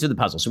next piece of the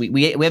puzzle. So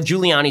we have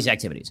Giuliani's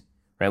activities,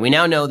 right? We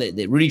now know that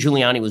Rudy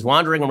Giuliani was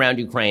wandering around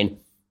Ukraine,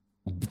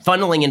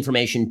 funneling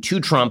information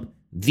to Trump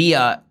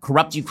via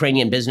corrupt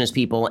Ukrainian business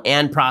people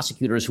and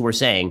prosecutors who were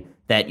saying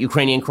that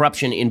Ukrainian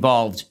corruption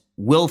involved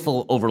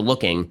willful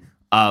overlooking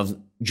of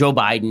Joe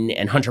Biden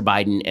and Hunter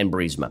Biden and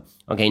Burisma.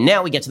 Okay,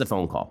 now we get to the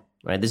phone call.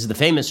 Right, this is the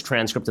famous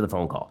transcript of the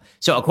phone call.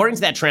 So according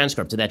to that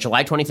transcript, to that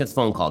July 25th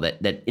phone call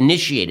that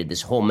initiated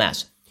this whole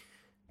mess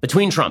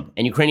between Trump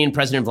and Ukrainian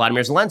President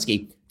Vladimir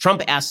Zelensky,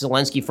 Trump asked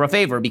Zelensky for a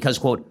favor because,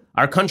 quote,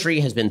 our country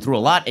has been through a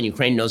lot and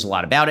Ukraine knows a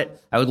lot about it.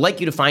 I would like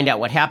you to find out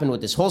what happened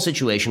with this whole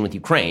situation with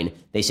Ukraine.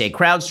 They say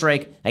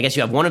CrowdStrike. I guess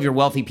you have one of your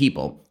wealthy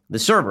people. The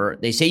server,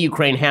 they say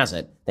Ukraine has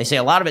it. They say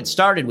a lot of it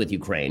started with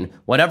Ukraine.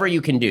 Whatever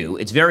you can do,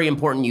 it's very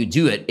important you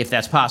do it if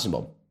that's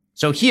possible.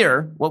 So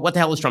here, what the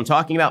hell is Trump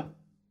talking about?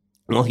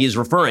 Well, he is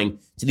referring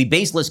to the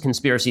baseless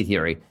conspiracy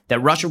theory that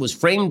Russia was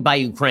framed by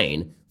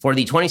Ukraine for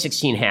the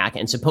 2016 hack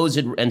and supposed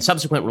and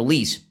subsequent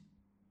release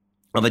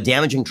of a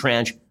damaging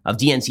tranche of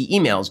DNC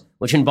emails,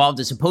 which involved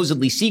a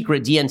supposedly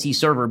secret DNC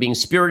server being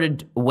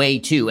spirited away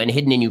to and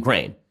hidden in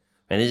Ukraine.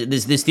 And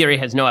this theory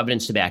has no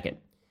evidence to back it.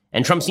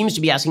 And Trump seems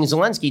to be asking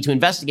Zelensky to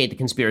investigate the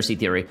conspiracy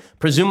theory,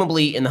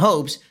 presumably in the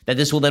hopes that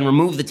this will then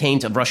remove the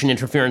taint of Russian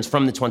interference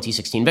from the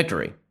 2016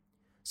 victory.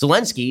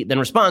 Zelensky then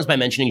responds by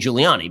mentioning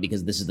Giuliani,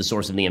 because this is the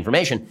source of the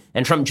information,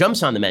 and Trump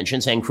jumps on the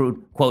mention, saying,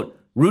 quote,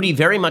 Rudy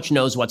very much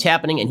knows what's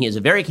happening, and he is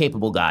a very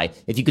capable guy.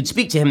 If you could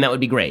speak to him, that would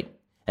be great.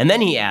 And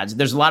then he adds,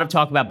 there's a lot of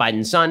talk about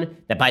Biden's son,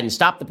 that Biden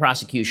stopped the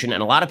prosecution,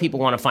 and a lot of people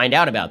want to find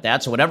out about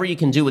that, so whatever you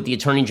can do with the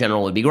attorney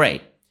general would be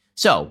great.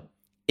 So,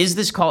 is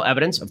this call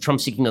evidence of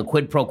Trump seeking a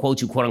quid pro quo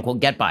to quote-unquote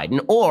get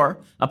Biden, or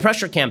a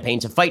pressure campaign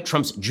to fight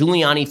Trump's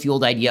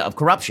Giuliani-fueled idea of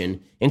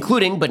corruption,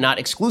 including but not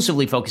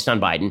exclusively focused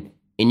on Biden,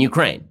 in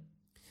Ukraine?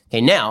 Okay,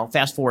 now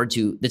fast forward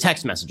to the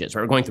text messages.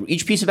 We're going through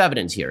each piece of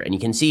evidence here, and you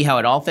can see how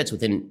it all fits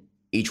within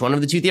each one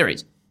of the two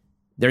theories.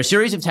 There are a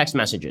series of text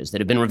messages that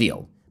have been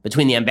revealed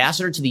between the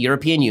ambassador to the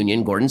European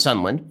Union, Gordon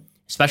Sondland,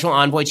 special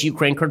envoy to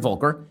Ukraine, Kurt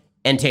Volker,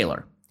 and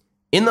Taylor.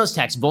 In those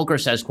texts, Volker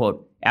says,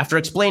 quote,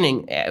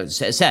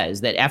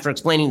 says that after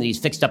explaining that he's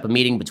fixed up a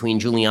meeting between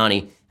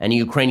Giuliani and a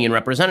Ukrainian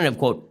representative,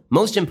 quote,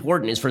 most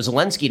important is for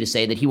Zelensky to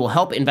say that he will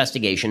help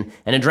investigation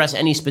and address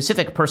any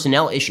specific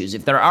personnel issues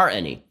if there are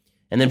any.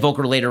 And then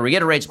Volker later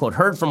reiterates, quote,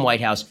 heard from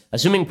White House,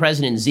 assuming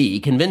President Z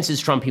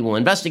convinces Trump he will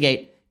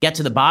investigate, get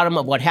to the bottom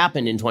of what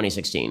happened in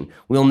 2016.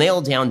 We'll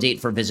nail down date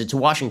for visit to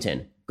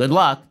Washington. Good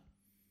luck.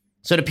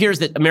 So it appears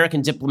that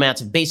American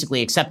diplomats have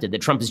basically accepted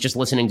that Trump is just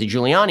listening to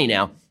Giuliani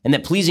now, and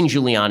that pleasing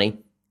Giuliani,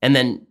 and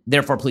then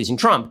therefore pleasing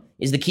Trump,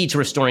 is the key to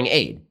restoring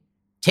aid.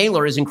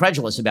 Taylor is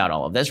incredulous about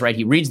all of this, right?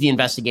 He reads the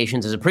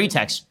investigations as a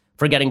pretext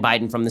for getting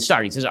Biden from the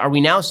start. He says, are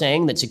we now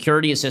saying that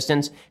security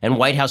assistance and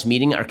White House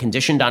meeting are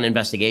conditioned on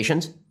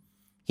investigations?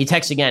 He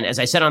texts again, as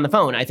I said on the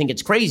phone, I think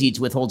it's crazy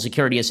to withhold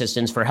security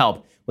assistance for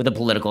help with a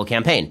political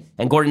campaign.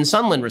 And Gordon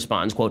Sondland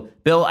responds,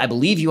 quote, Bill, I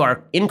believe you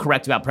are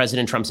incorrect about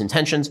President Trump's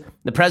intentions.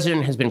 The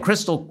president has been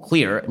crystal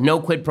clear, no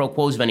quid pro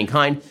quos of any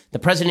kind. The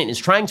president is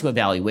trying to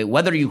evaluate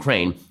whether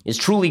Ukraine is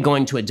truly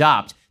going to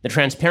adopt the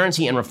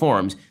transparency and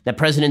reforms that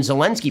President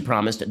Zelensky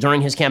promised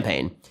during his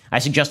campaign. I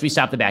suggest we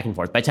stop the back and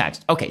forth by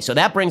text. Okay, so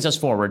that brings us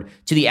forward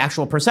to the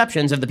actual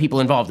perceptions of the people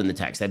involved in the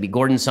text. That'd be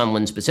Gordon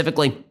Sondland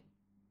specifically,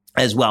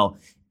 as well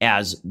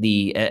as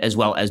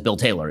Bill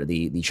Taylor,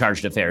 the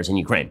charged affairs in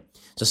Ukraine.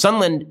 So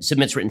Sondland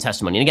submits written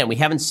testimony. And again, we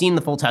haven't seen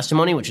the full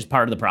testimony, which is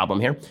part of the problem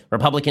here.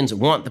 Republicans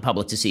want the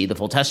public to see the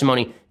full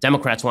testimony.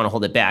 Democrats want to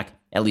hold it back,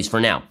 at least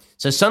for now.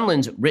 So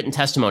Sondland's written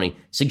testimony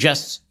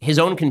suggests his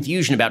own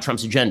confusion about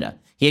Trump's agenda.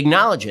 He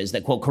acknowledges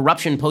that, quote,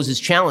 corruption poses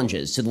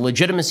challenges to the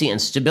legitimacy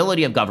and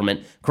stability of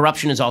government.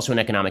 Corruption is also an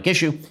economic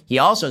issue. He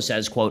also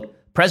says, quote,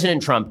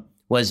 President Trump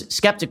was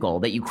skeptical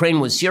that Ukraine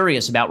was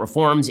serious about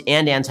reforms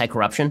and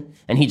anti-corruption,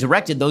 and he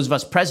directed those of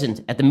us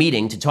present at the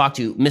meeting to talk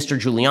to Mr.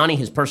 Giuliani,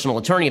 his personal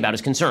attorney, about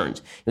his concerns.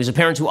 It was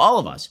apparent to all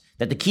of us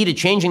that the key to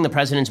changing the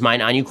president's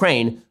mind on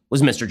Ukraine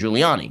was Mr.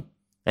 Giuliani.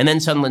 And then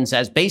Sondland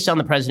says, based on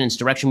the president's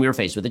direction, we were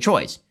faced with a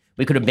choice.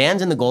 We could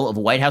abandon the goal of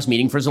a White House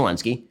meeting for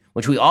Zelensky,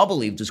 which we all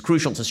believed was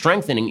crucial to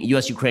strengthening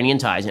U.S.-Ukrainian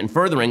ties and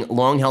furthering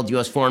long-held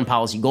U.S. foreign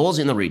policy goals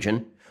in the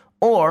region,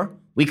 or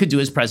we could do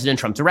as President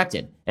Trump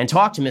directed and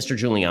talk to Mr.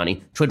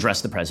 Giuliani to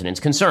address the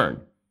president's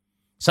concern.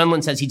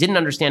 Sondland says he didn't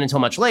understand until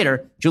much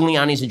later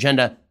Giuliani's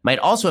agenda might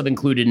also have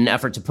included an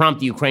effort to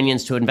prompt the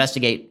Ukrainians to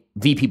investigate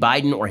VP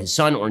Biden or his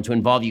son, or to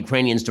involve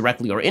Ukrainians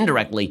directly or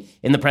indirectly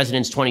in the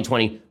president's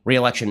 2020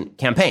 re-election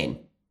campaign.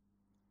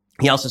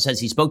 He also says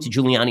he spoke to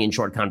Giuliani in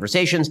short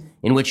conversations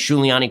in which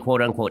Giuliani,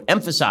 quote unquote,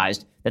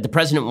 emphasized that the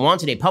president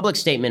wanted a public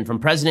statement from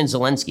President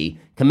Zelensky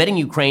committing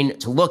Ukraine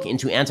to look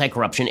into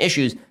anti-corruption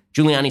issues.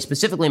 Giuliani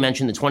specifically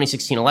mentioned the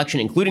 2016 election,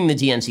 including the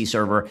DNC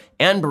server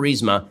and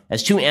Burisma,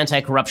 as two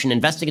anti-corruption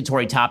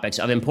investigatory topics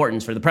of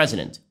importance for the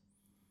president.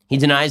 He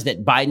denies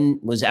that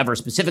Biden was ever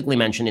specifically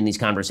mentioned in these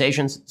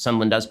conversations,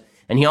 Sondland does,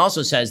 and he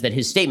also says that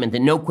his statement that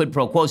no quid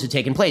pro quos had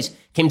taken place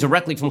came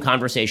directly from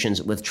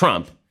conversations with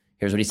Trump.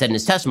 Here's what he said in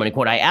his testimony,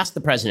 quote, I asked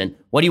the president,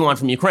 what do you want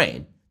from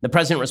Ukraine? The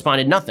president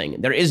responded, nothing.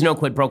 There is no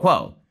quid pro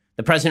quo.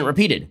 The president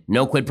repeated,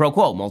 no quid pro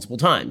quo, multiple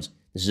times.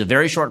 This is a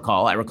very short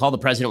call. I recall the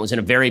president was in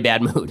a very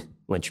bad mood,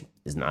 which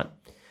is not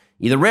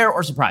either rare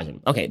or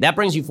surprising. Okay, that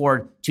brings you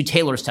forward to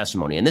Taylor's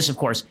testimony. And this, of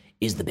course,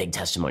 is the big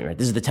testimony, right?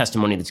 This is the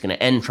testimony that's going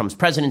to end Trump's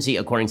presidency,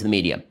 according to the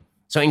media.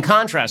 So in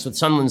contrast with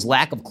Sondland's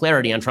lack of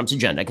clarity on Trump's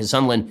agenda, because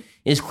Sondland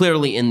is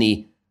clearly in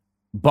the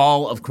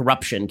ball of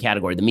corruption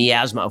category, the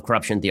miasma of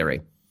corruption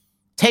theory,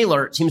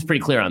 Taylor seems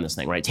pretty clear on this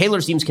thing, right? Taylor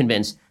seems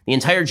convinced the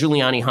entire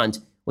Giuliani hunt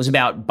was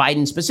about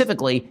Biden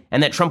specifically,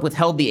 and that Trump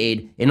withheld the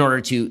aid in order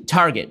to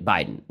target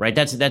Biden, right?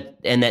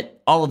 And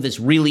that all of this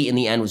really, in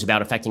the end, was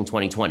about affecting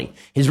 2020.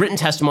 His written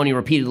testimony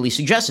repeatedly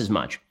suggests as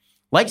much.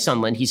 Like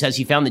Sondland, he says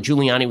he found that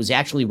Giuliani was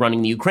actually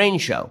running the Ukraine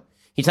show.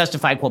 He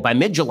testified, quote, by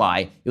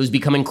mid-July, it was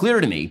becoming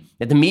clear to me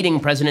that the meeting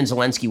President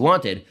Zelensky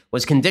wanted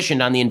was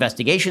conditioned on the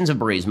investigations of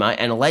Burisma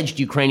and alleged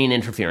Ukrainian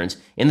interference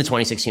in the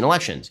 2016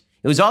 elections.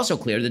 It was also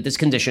clear that this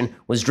condition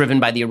was driven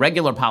by the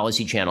irregular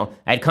policy channel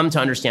I had come to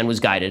understand was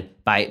guided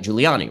by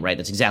Giuliani, right?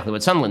 That's exactly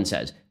what Sondland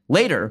says.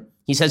 Later,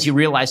 he says he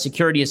realized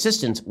security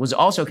assistance was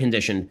also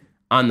conditioned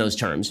on those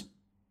terms.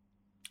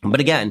 But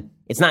again,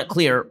 it's not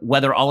clear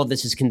whether all of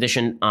this is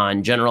conditioned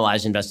on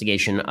generalized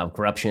investigation of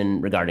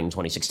corruption regarding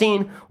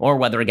 2016, or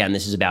whether, again,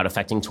 this is about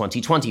affecting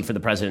 2020 for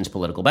the president's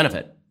political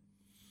benefit.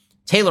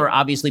 Taylor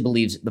obviously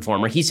believes the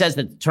former. He says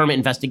that the term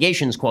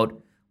investigations,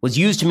 quote, was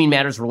used to mean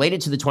matters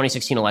related to the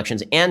 2016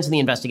 elections and to the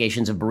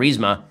investigations of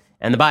Burisma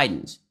and the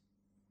Bidens.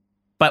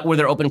 But were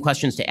there open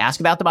questions to ask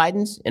about the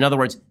Bidens? In other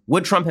words,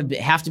 would Trump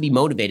have to be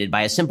motivated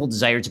by a simple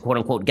desire to, quote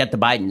unquote, get the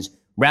Bidens,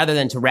 rather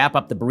than to wrap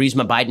up the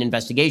Burisma-Biden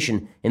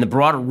investigation in the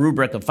broader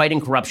rubric of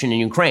fighting corruption in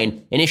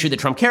Ukraine, an issue that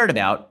Trump cared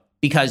about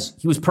because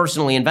he was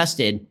personally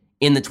invested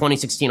in the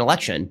 2016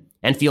 election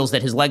and feels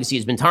that his legacy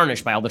has been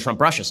tarnished by all the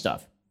Trump-Russia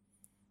stuff.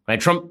 Right?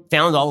 Trump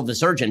found all of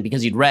this urgent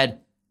because he'd read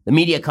the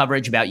media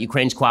coverage about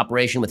Ukraine's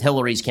cooperation with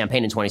Hillary's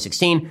campaign in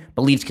 2016,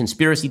 believed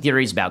conspiracy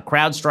theories about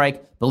CrowdStrike,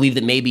 believed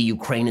that maybe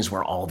Ukraine is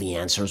where all the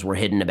answers were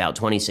hidden about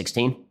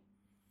 2016.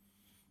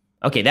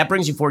 Okay, that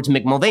brings you forward to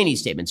Mick Mulvaney's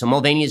statement. So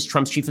Mulvaney is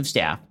Trump's chief of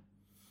staff,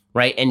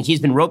 right? And he's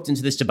been roped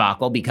into this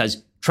debacle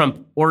because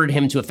Trump ordered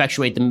him to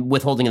effectuate the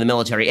withholding of the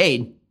military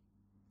aid.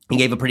 He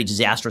gave a pretty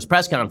disastrous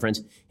press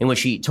conference in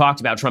which he talked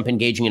about Trump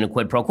engaging in a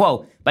quid pro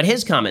quo, but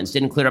his comments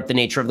didn't clear up the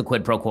nature of the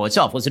quid pro quo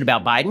itself. Was it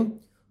about Biden?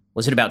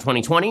 Was it about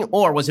 2020?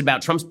 Or was it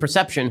about Trump's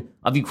perception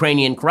of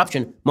Ukrainian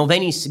corruption?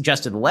 Mulvaney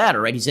suggested the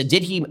latter, right? He said,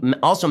 did he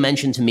also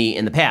mention to me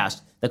in the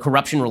past the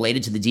corruption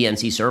related to the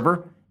DNC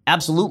server?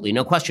 Absolutely,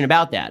 no question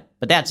about that.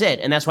 But that's it,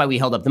 and that's why we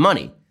held up the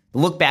money. The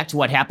look back to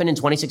what happened in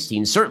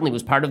 2016 certainly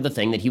was part of the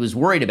thing that he was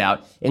worried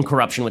about in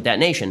corruption with that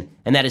nation,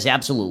 and that is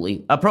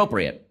absolutely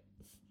appropriate.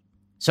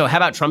 So how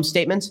about Trump's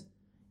statements?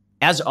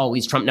 As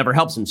always, Trump never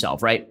helps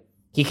himself, right?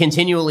 He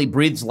continually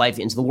breathes life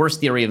into the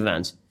worst theory of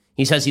events.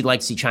 He says he'd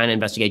like to see China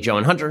investigate Joe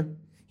and Hunter.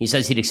 He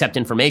says he'd accept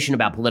information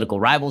about political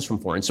rivals from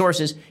foreign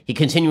sources. He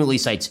continually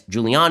cites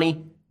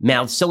Giuliani,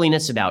 mouths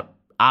silliness about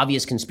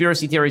obvious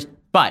conspiracy theories,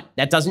 but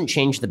that doesn't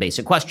change the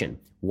basic question.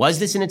 Was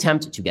this an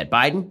attempt to get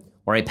Biden,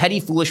 or a petty,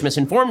 foolish,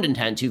 misinformed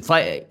attempt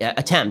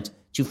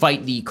to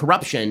fight the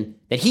corruption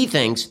that he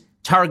thinks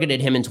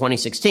targeted him in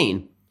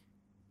 2016?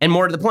 And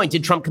more to the point,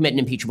 did Trump commit an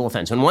impeachable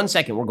offense? In 1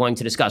 second, we're going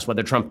to discuss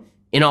whether Trump,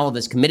 in all of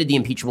this, committed the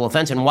impeachable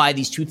offense and why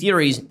these two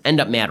theories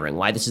end up mattering,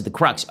 why this is the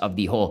crux of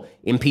the whole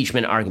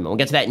impeachment argument. We'll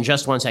get to that in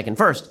just 1 second.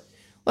 First,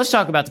 let's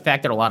talk about the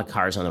fact that there are a lot of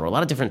cars on the road, a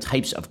lot of different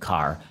types of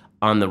car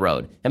on the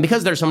road. And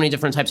because there's so many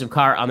different types of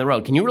car on the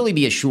road, can you really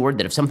be assured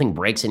that if something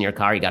breaks in your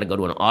car, you got to go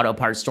to an auto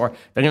parts store,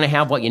 they're going to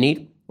have what you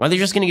need? Or are they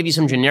just going to give you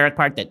some generic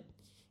part that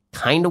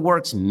kind of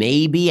works,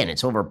 maybe, and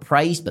it's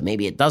overpriced, but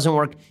maybe it doesn't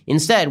work.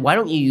 Instead, why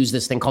don't you use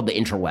this thing called the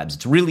interwebs?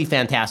 It's really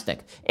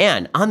fantastic.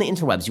 And on the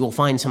interwebs, you will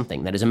find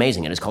something that is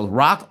amazing. It is called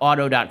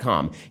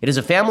rockauto.com. It is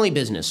a family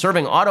business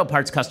serving auto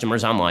parts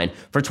customers online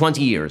for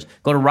 20 years.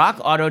 Go to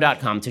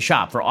rockauto.com to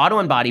shop for auto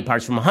and body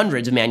parts from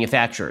hundreds of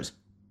manufacturers.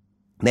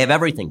 They have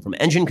everything from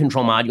engine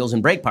control modules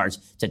and brake parts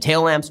to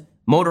tail lamps,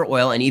 motor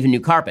oil, and even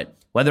new carpet.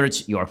 Whether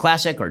it's your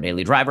classic or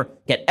daily driver,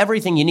 get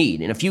everything you need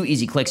in a few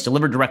easy clicks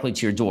delivered directly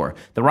to your door.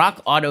 The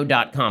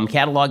rockauto.com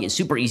catalog is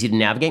super easy to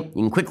navigate. You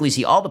can quickly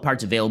see all the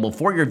parts available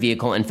for your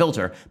vehicle and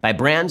filter by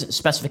brands,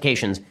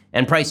 specifications,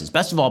 and prices.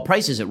 Best of all,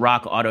 prices at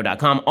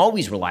rockauto.com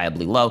always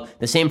reliably low.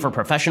 The same for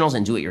professionals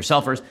and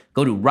do-it-yourselfers.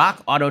 Go to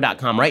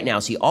rockauto.com right now,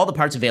 see all the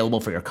parts available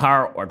for your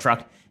car or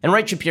truck, and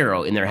write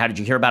Shapiro in their How Did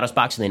You Hear About Us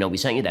box so they know we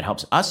sent you. That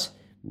helps us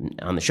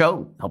on the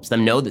show, helps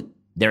them know that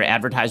their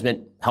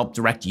advertisement helped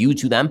direct you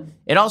to them.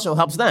 It also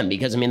helps them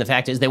because, the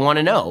fact is they want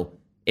to know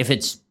if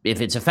it's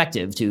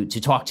effective to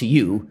talk to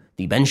you,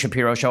 the Ben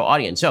Shapiro Show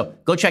audience. So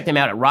go check them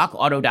out at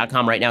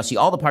rockauto.com right now. See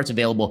all the parts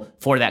available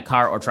for that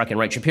car or truck and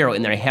write Shapiro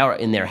in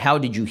their How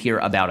Did You Hear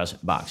About Us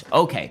box.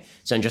 Okay,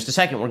 so in just a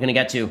second, we're going to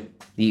get to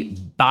the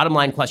bottom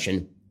line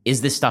question.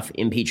 Is this stuff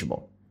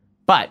impeachable?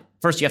 But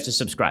first, you have to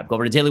subscribe. Go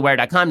over to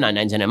dailywire.com,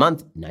 $9.99 a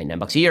month,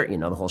 $99 a year. You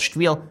know the whole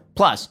spiel.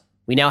 Plus,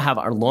 we now have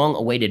our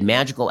long-awaited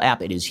magical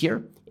app. It is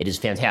here. It is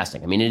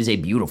fantastic. It is a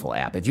beautiful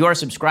app. If you are a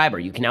subscriber,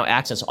 you can now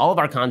access all of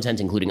our content,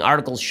 including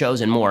articles,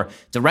 shows, and more,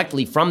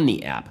 directly from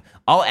the app.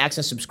 All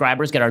Access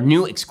subscribers get our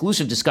new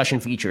exclusive discussion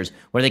features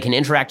where they can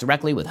interact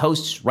directly with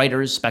hosts,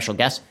 writers, special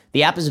guests.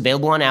 The app is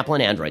available on Apple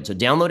and Android, so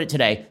download it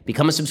today.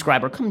 Become a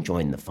subscriber. Come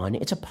join the fun.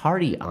 It's a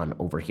party on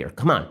over here.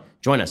 Come on,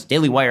 join us.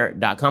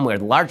 DailyWire.com. We are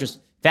the largest,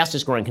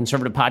 fastest-growing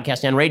conservative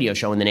podcast and radio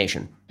show in the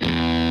nation.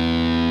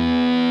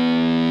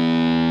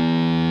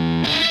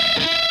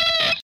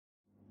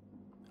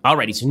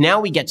 Alrighty, so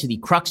now we get to the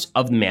crux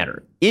of the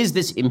matter. Is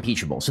this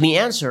impeachable? So the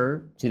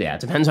answer to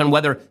that depends on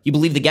whether you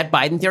believe the Get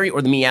Biden theory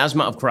or the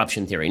miasma of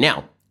corruption theory.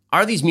 Now,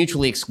 are these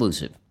mutually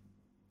exclusive?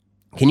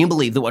 Can you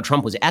believe that what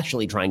Trump was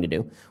actually trying to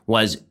do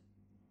was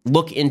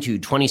look into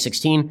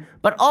 2016,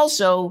 but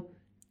also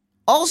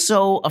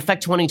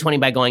affect 2020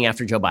 by going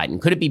after Joe Biden?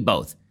 Could it be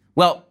both?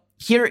 Well,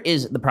 here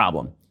is the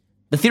problem.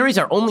 The theories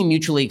are only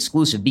mutually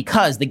exclusive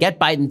because the Get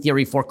Biden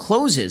theory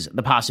forecloses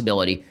the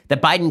possibility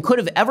that Biden could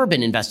have ever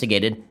been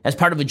investigated as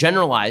part of a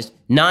generalized,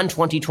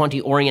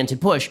 non-2020-oriented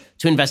push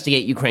to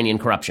investigate Ukrainian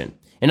corruption.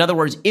 In other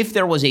words, if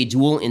there was a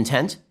dual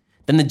intent,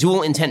 then the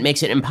dual intent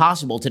makes it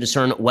impossible to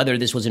discern whether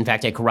this was in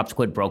fact a corrupt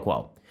quid pro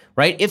quo,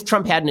 right? If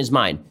Trump had in his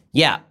mind,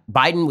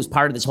 Biden was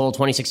part of this whole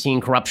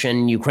 2016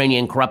 corruption,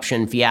 Ukrainian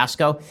corruption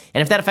fiasco,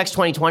 and if that affects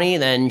 2020,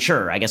 then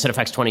sure, I guess it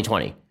affects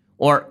 2020.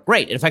 Or,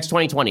 great, it affects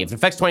 2020. If it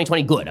affects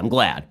 2020, good, I'm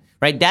glad,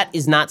 right? That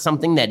is not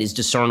something that is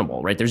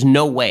discernible, right? There's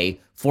no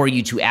way for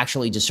you to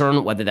actually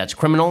discern whether that's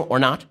criminal or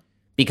not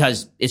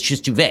because it's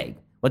just too vague.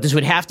 What this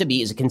would have to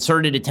be is a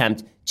concerted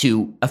attempt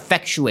to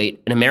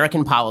effectuate an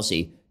American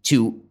policy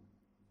to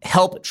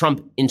help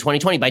Trump in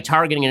 2020 by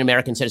targeting an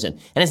American citizen.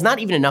 And it's not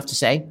even enough to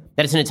say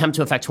that it's an attempt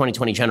to affect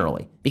 2020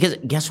 generally. Because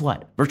guess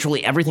what?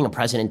 Virtually everything a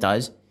president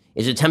does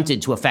is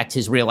attempted to affect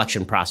his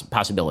reelection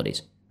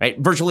possibilities, right?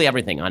 Virtually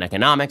everything on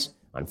economics,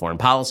 on foreign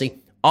policy,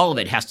 all of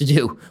it has to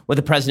do with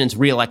the president's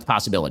reelect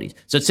possibilities.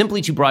 So it's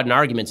simply too broad an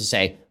argument to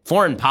say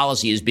foreign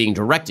policy is being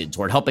directed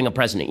toward helping a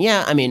president.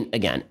 Yeah,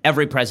 again,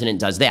 every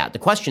president does that. The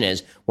question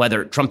is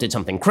whether Trump did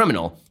something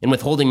criminal in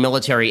withholding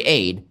military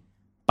aid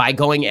by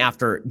going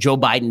after Joe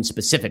Biden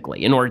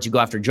specifically. In order to go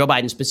after Joe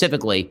Biden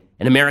specifically,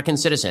 an American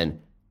citizen,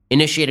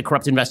 initiate a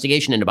corrupt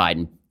investigation into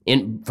Biden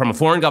from a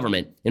foreign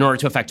government in order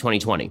to affect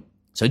 2020.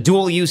 So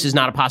dual use is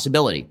not a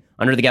possibility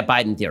under the Get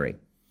Biden theory.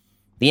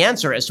 The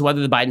answer as to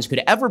whether the Bidens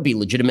could ever be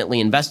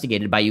legitimately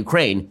investigated by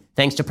Ukraine,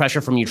 thanks to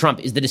pressure from Trump,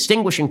 is the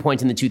distinguishing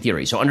point in the two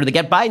theories. So under the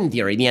Get Biden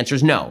theory, the answer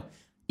is no.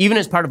 Even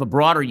as part of a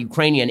broader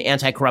Ukrainian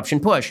anti-corruption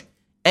push,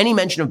 any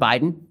mention of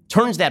Biden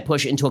turns that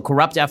push into a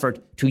corrupt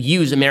effort to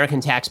use American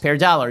taxpayer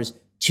dollars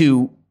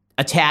to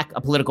attack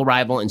a political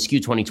rival and skew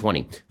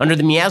 2020. Under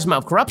the miasma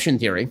of corruption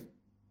theory,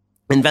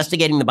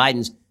 investigating the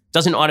Bidens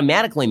doesn't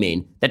automatically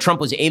mean that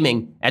Trump was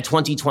aiming at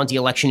 2020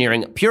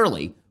 electioneering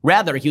purely.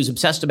 Rather, he was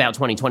obsessed about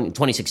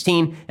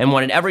 2016 and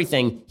wanted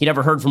everything he'd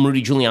ever heard from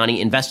Rudy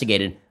Giuliani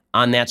investigated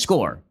on that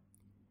score.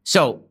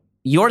 So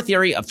your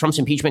theory of Trump's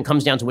impeachment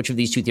comes down to which of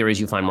these two theories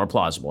you find more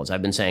plausible, as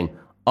I've been saying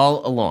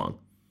all along.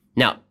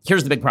 Now,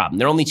 here's the big problem.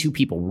 There are only two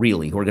people,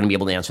 really, who are going to be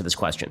able to answer this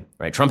question,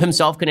 right? Trump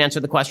himself could answer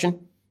the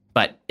question,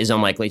 but is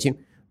unlikely to.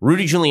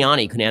 Rudy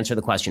Giuliani could answer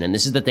the question, and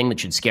this is the thing that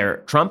should scare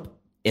Trump.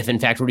 If, in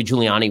fact, Rudy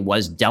Giuliani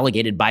was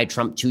delegated by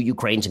Trump to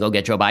Ukraine to go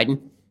get Joe Biden,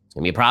 it's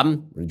going to be a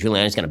problem. Rudy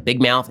Giuliani's got a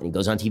big mouth, and he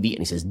goes on TV, and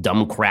he says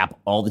dumb crap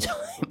all the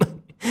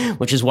time,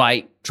 which is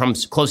why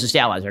Trump's closest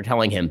allies are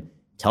telling him,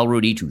 tell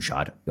Rudy to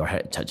shut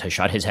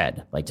his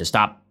head, like to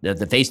stop,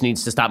 the face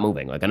needs to stop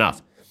moving, like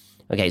enough.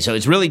 Okay, so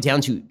it's really down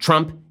to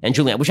Trump and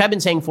Giuliani, which I've been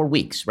saying for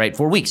weeks, right?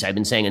 For weeks, I've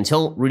been saying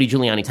until Rudy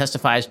Giuliani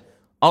testifies,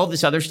 all of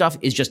this other stuff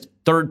is just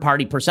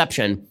third-party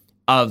perception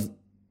of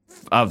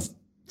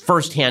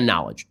firsthand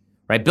knowledge.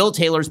 right? Bill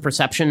Taylor's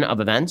perception of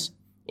events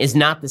is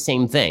not the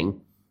same thing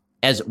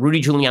as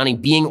Rudy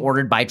Giuliani being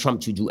ordered by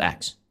Trump to do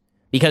X.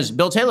 Because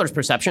Bill Taylor's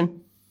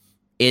perception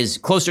is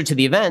closer to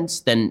the events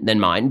than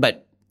mine,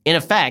 but in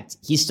effect,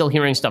 he's still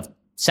hearing stuff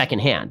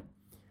secondhand.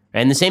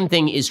 And the same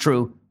thing is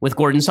true with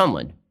Gordon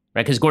Sondland,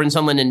 right? Because Gordon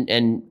Sondland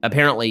and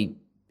apparently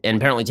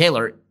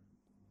Taylor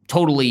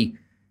totally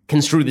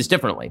construe this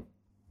differently.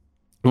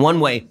 One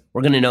way,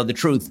 we're going to know the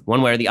truth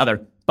one way or the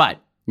other. But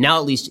now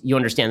at least you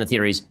understand the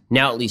theories.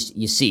 Now at least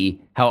you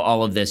see how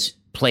all of this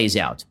plays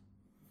out.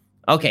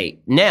 Okay,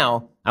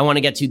 now I want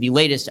to get to the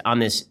latest on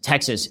this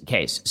Texas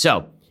case.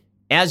 So,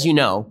 as you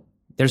know,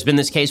 there's been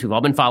this case, we've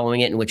all been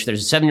following it, in which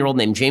there's a 7-year-old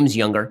named James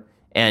Younger,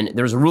 and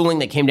there's a ruling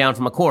that came down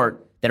from a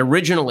court that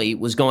originally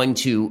was going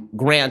to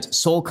grant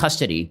sole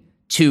custody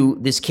to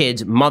this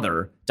kid's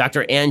mother,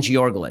 Dr. Ann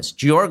Georgalis.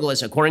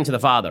 Georgalis, according to the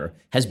father,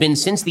 has been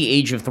since the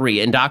age of 3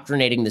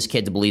 indoctrinating this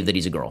kid to believe that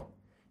he's a girl,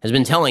 has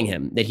been telling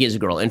him that he is a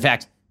girl. In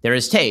fact, there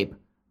is tape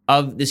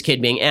of this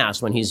kid being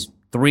asked when he's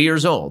 3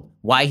 years old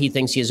why he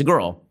thinks he is a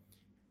girl.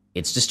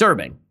 It's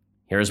disturbing.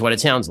 Here's what it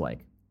sounds like.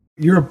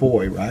 You're a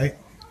boy, right?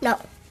 No,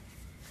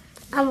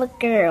 I'm a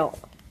girl.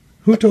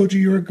 Who told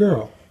you you were a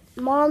girl?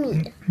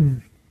 Mommy.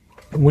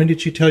 When did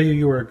she tell you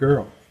you were a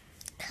girl?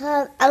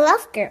 'Cause I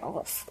love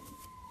girls.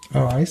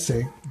 Oh, I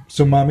see.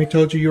 So mommy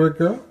told you you were a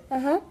girl?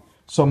 Uh-huh.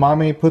 So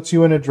mommy puts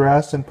you in a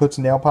dress and puts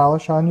nail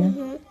polish on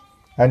you?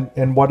 Mm-hmm.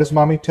 And what does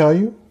mommy tell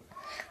you?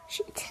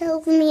 She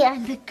tells me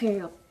I'm a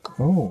girl.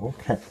 Oh,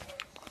 okay.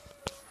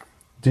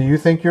 Do you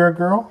think you're a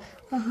girl?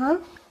 Uh-huh.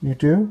 You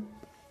do?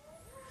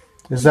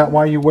 Is that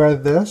why you wear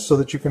this, so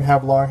that you can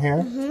have long hair?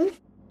 Mm-hmm.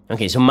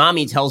 Okay, so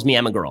mommy tells me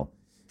I'm a girl.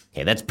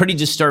 Okay, that's pretty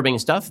disturbing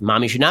stuff.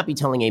 Mommy should not be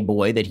telling a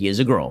boy that he is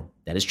a girl.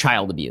 That is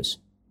child abuse.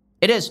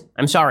 It is.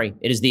 I'm sorry.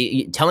 It is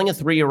telling a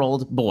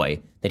 3-year-old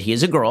boy that he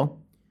is a girl,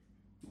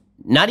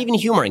 not even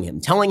humoring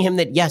him, telling him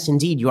that, yes,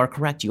 indeed, you are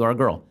correct, you are a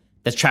girl.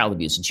 That's child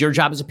abuse. It's your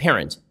job as a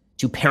parent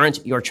to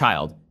parent your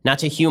child, not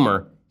to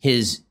humor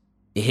his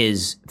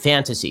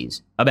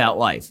fantasies about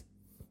life.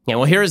 Yeah,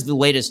 well, here is the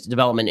latest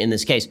development in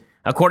this case.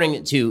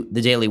 According to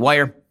the Daily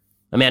Wire,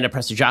 Amanda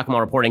Prestigiacomo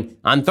reporting,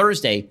 on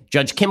Thursday,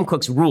 Judge Kim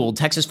Cooks ruled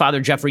Texas father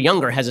Jeffrey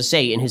Younger has a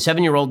say in his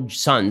 7-year-old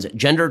son's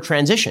gender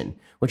transition,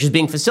 which is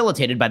being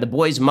facilitated by the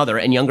boy's mother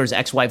and Younger's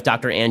ex-wife,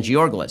 Dr. Ann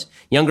Georgalis.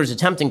 Younger's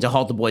attempting to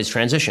halt the boy's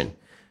transition.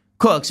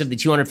 Cooks of the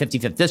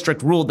 255th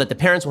District ruled that the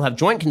parents will have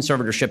joint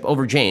conservatorship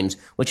over James,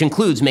 which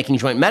includes making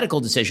joint medical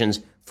decisions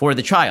for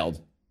the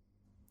child.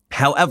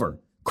 However,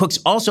 Cooks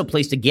also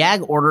placed a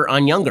gag order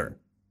on Younger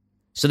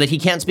so that he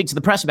can't speak to the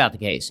press about the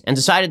case, and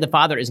decided the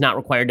father is not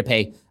required to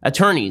pay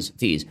attorney's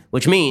fees,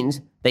 which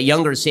means that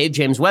Younger's Save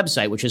James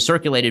website, which has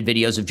circulated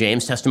videos of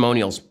James,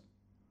 testimonials,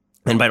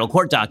 and vital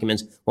court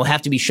documents, will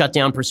have to be shut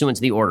down pursuant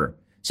to the order.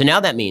 So now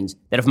that means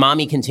that if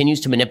mommy continues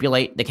to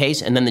manipulate the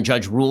case and then the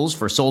judge rules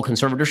for sole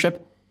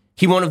conservatorship,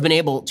 he won't have been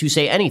able to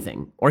say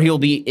anything, or he will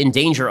be in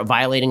danger of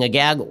violating a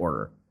gag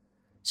order.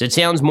 So it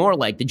sounds more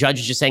like the judge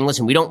is just saying,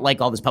 listen, we don't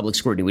like all this public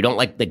scrutiny. We don't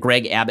like that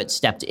Greg Abbott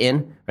stepped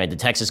in, right? The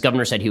Texas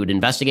governor said he would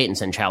investigate and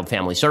send Child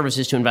Family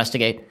Services to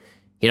investigate.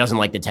 He doesn't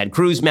like that Ted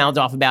Cruz mouthed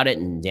off about it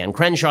and Dan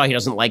Crenshaw. He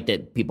doesn't like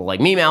that people like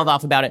me mouth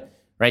off about it,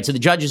 right? So the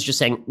judge is just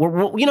saying,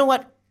 well, you know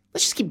what?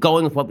 Let's just keep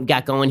going with what we've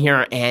got going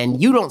here,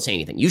 and you don't say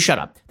anything. You shut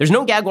up. There's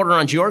no gag order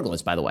on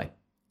Georgalis, by the way.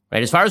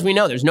 Right? As far as we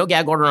know, there's no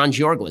gag order on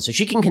Georgalis. So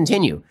she can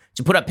continue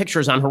to put up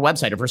pictures on her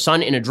website of her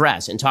son in a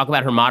dress and talk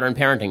about her modern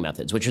parenting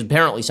methods, which is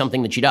apparently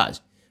something that she does.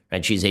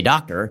 Right? She's a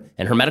doctor,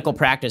 and her medical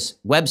practice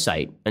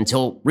website,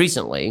 until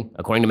recently,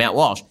 according to Matt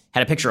Walsh,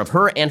 had a picture of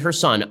her and her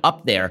son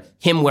up there,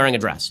 him wearing a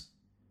dress,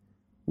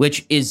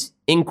 which is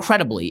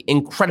incredibly,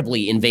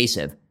 incredibly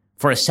invasive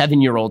for a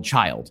 7-year-old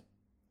child.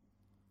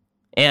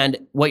 And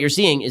what you're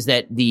seeing is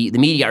that the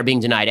media are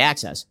being denied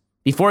access.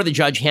 Before the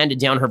judge handed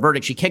down her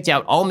verdict, she kicked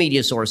out all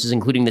media sources,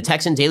 including the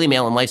Texan, Daily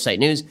Mail, and LifeSite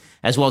News,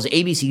 as well as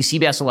ABC,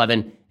 CBS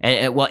 11,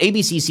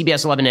 ABC,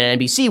 CBS 11, and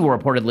NBC were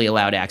reportedly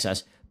allowed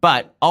access,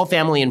 but all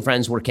family and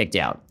friends were kicked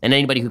out, and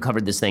anybody who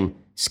covered this thing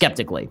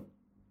skeptically.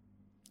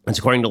 That's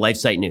according to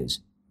LifeSite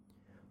News.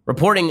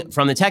 Reporting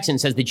from the Texan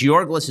says that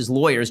Georgalis'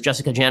 lawyers,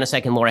 Jessica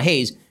Janicek and Laura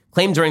Hayes,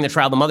 claimed during the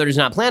trial the mother does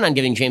not plan on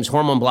giving James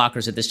hormone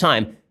blockers at this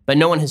time, but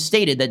no one has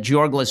stated that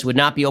Georgalis would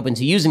not be open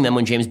to using them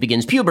when James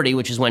begins puberty,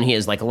 which is when he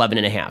is like 11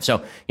 and a half.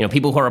 So,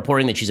 people who are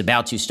reporting that she's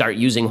about to start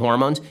using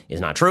hormones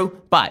is not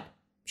true, but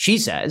she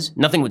says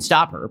nothing would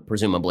stop her,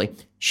 presumably.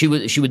 She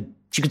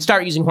could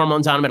start using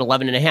hormones on him at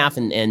 11 and a half,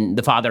 and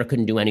the father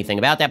couldn't do anything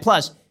about that.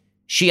 Plus,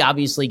 she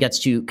obviously gets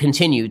to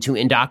continue to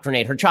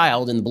indoctrinate her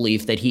child in the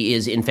belief that he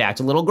is, in fact,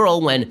 a little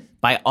girl, when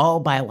by all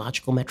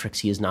biological metrics,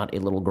 he is not a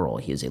little girl.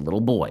 He is a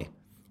little boy.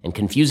 And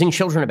confusing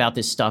children about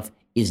this stuff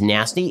is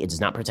nasty. It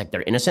does not protect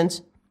their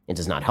innocence. It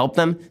does not help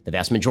them. The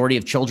vast majority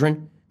of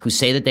children who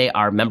say that they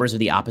are members of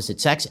the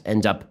opposite sex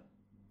end up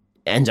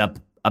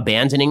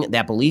abandoning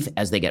that belief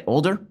as they get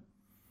older.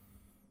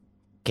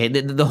 Okay,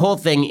 the whole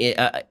thing,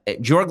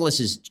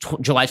 Georgalis'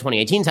 July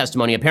 2018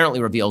 testimony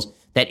apparently reveals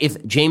that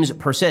if James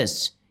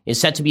persists, is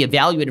set to be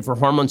evaluated for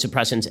hormone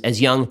suppressants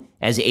as young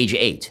as age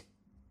 8.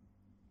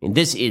 And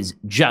this is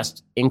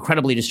just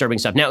incredibly disturbing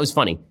stuff. Now, it was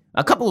funny.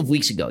 A couple of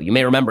weeks ago, you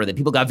may remember that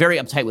people got very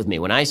uptight with me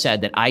when I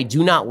said that I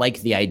do not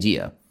like the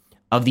idea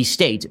of the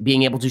state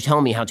being able to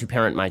tell me how to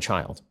parent my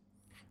child.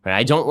 Right?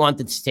 I don't want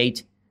that the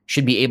state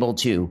should be able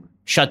to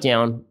shut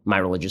down my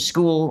religious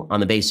school on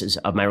the basis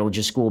of my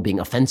religious school being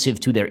offensive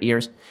to their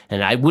ears.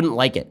 And I wouldn't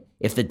like it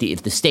if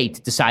the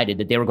state decided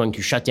that they were going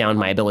to shut down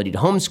my ability to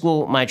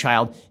homeschool my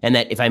child, and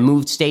that if I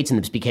moved states and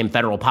this became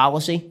federal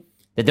policy,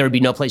 that there would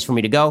be no place for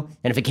me to go.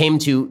 And if it came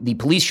to the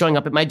police showing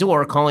up at my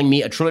door, calling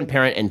me a truant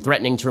parent and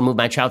threatening to remove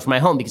my child from my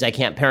home because I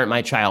can't parent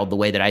my child the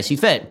way that I see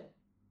fit,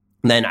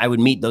 then I would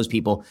meet those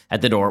people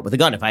at the door with a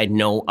gun if I had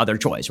no other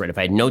choice, right? If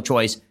I had no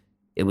choice,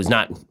 it was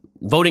not,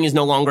 voting is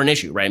no longer an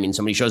issue, right? I mean,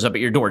 somebody shows up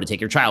at your door to take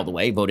your child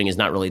away. Voting is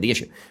not really the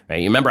issue, right?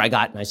 You remember I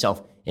got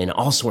myself in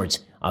all sorts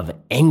of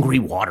angry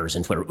waters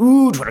on Twitter.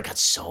 Ooh, Twitter got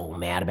so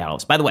mad about all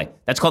this. By the way,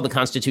 that's called the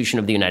Constitution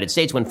of the United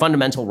States, when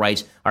fundamental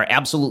rights are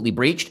absolutely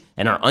breached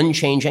and are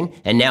unchanging,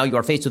 and now you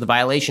are faced with a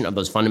violation of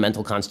those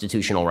fundamental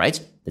constitutional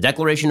rights. The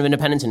Declaration of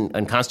Independence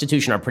and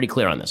Constitution are pretty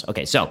clear on this.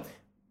 Okay, so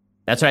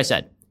that's what I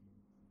said.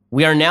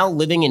 We are now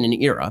living in an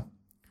era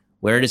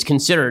where it is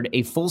considered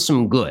a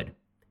fulsome good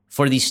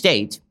for the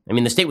state. I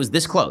mean, the state was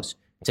this close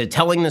to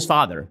telling this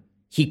father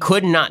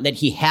that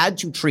he had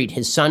to treat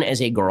his son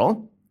as a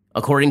girl,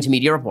 according to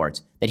media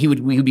reports, that he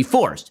would be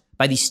forced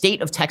by the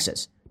state of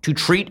Texas to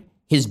treat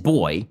his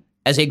boy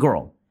as a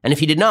girl. And if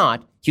he did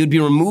not, he would be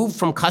removed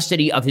from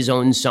custody of his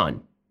own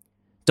son.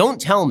 Don't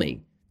tell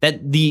me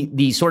that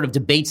the sort of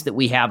debates that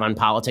we have on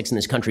politics in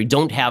this country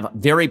don't have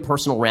very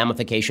personal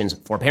ramifications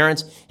for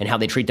parents and how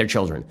they treat their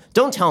children.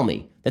 Don't tell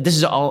me that this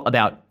is all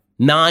about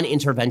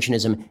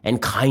non-interventionism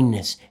and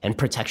kindness and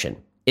protection.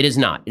 It is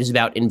not. It is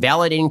about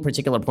invalidating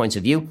particular points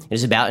of view. It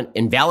is about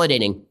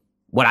invalidating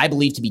what I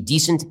believe to be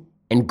decent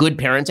and good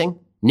parenting.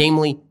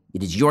 Namely,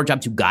 it is your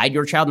job to guide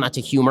your child, not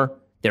to humor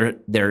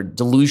their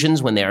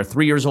delusions when they are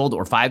 3 years old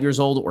or 5 years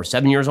old or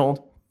 7 years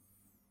old.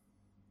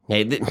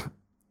 Okay,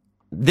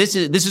 this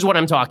is what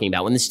I'm talking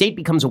about. When the state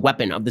becomes a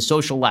weapon of the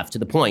social left to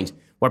the point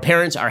where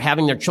parents are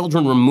having their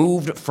children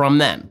removed from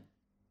them,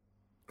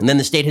 and then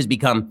the state has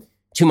become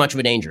too much of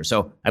a danger.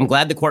 So I'm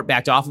glad the court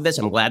backed off of this.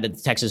 I'm glad that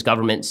the Texas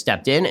government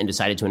stepped in and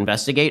decided to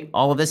investigate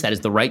all of this. That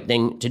is the right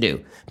thing to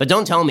do. But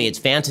don't tell me it's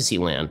fantasy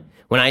land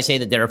when I say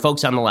that there are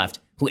folks on the left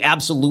who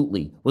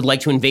absolutely would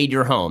like to invade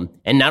your home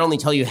and not only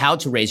tell you how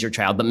to raise your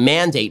child, but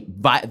mandate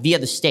via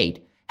the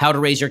state how to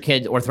raise your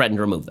kid or threaten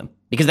to remove them.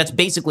 Because that's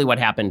basically what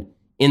happened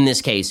in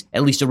this case,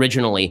 at least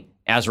originally,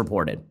 as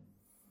reported.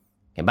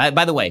 Okay,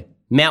 by the way,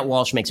 Matt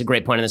Walsh makes a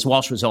great point on this.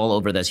 Walsh was all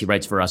over this. He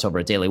writes for us over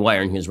at Daily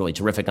Wire, and he was really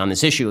terrific on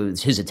this issue. It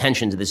was his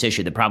attention to this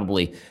issue that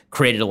probably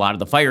created a lot of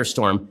the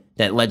firestorm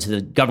that led to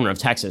the governor of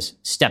Texas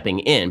stepping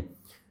in.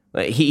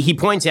 He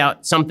points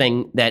out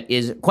something that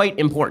is quite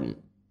important,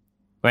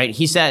 right?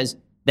 He says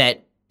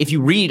that if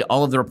you read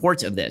all of the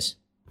reports of this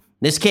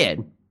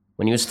kid,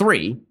 when he was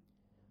 3,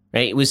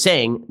 right, was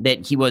saying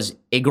that he was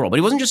a girl. But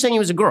he wasn't just saying he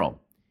was a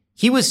girl.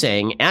 He was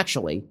saying,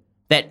 actually,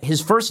 that his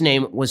first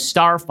name was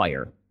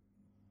Starfire.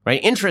 Right?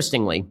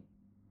 Interestingly,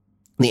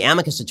 the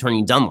amicus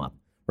attorney Dunlop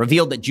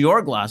revealed that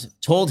Georglas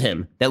told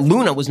him that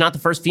Luna was not the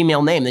first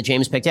female name that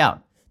James picked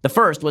out. The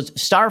first was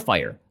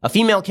Starfire, a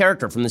female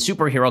character from the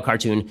superhero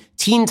cartoon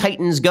Teen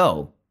Titans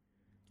Go.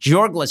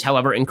 Georglas,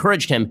 however,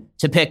 encouraged him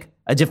to pick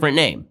a different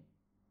name.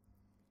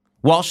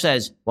 Walsh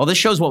says, well, this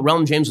shows what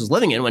realm James was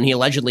living in when he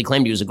allegedly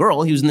claimed he was a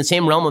girl. He was in the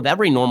same realm of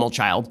every normal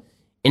child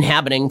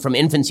inhabiting from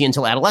infancy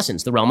until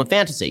adolescence, the realm of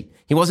fantasy.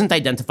 He wasn't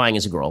identifying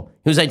as a girl.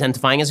 He was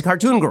identifying as a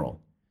cartoon girl.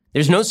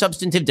 There's no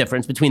substantive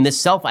difference between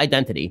this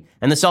self-identity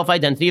and the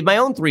self-identity of my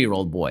own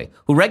 3-year-old boy,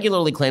 who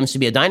regularly claims to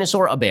be a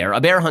dinosaur, a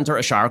bear hunter,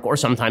 a shark, or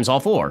sometimes all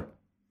 4.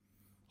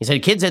 He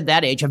said kids at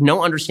that age have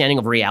no understanding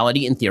of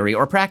reality in theory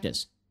or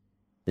practice.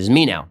 This is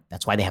me now.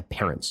 That's why they have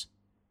parents,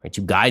 right,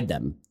 to guide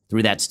them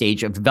through that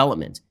stage of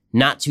development,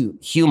 not to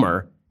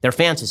humor their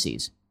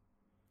fantasies.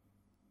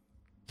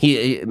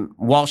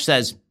 Walsh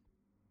says,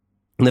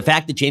 the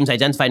fact that James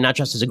identified not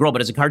just as a girl,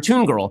 but as a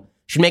cartoon girl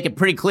should make it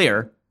pretty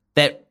clear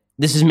that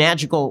this is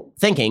magical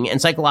thinking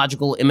and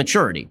psychological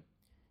immaturity.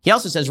 He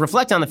also says,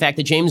 reflect on the fact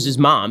that James's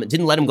mom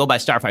didn't let him go by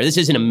Starfire. This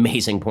is an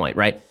amazing point,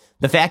 right?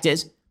 The fact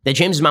is that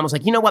James's mom was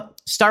like, you know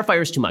what?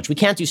 Starfire is too much. We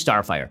can't do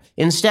Starfire.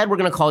 Instead, we're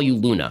going to call you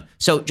Luna.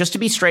 So just to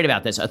be straight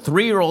about this, a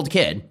 3-year-old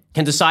kid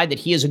can decide that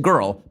he is a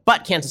girl,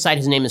 but can't decide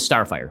his name is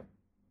Starfire.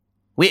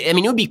 It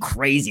would be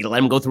crazy to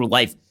let him go through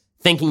life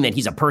thinking that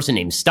he's a person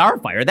named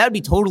Starfire. That would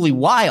be totally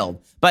wild.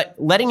 But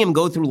letting him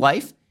go through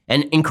life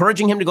and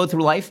encouraging him to go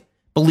through life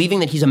believing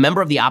that he's a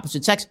member of the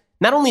opposite sex,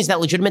 not only is that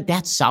legitimate,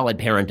 that's solid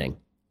parenting,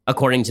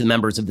 according to the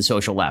members of the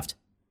social left.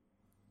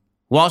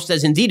 Walsh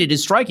says, indeed, it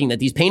is striking that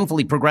these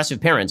painfully progressive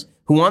parents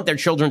who want their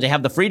children to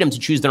have the freedom to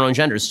choose their own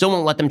genders still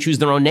won't let them choose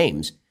their own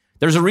names.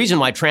 There's a reason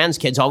why trans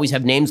kids always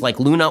have names like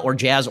Luna or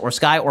Jazz or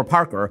Sky or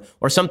Parker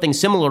or something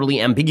similarly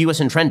ambiguous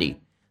and trendy.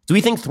 Do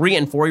we think 3-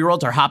 and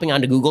 4-year-olds are hopping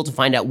onto Google to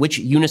find out which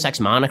unisex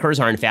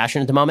monikers are in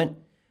fashion at the moment?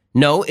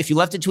 No, if you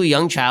left it to a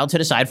young child to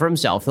decide for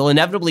himself, he'll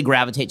inevitably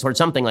gravitate towards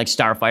something like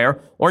Starfire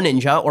or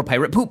Ninja or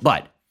Pirate Poop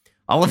Butt.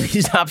 All of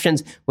these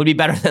options would be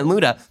better than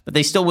Luda, but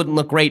they still wouldn't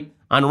look great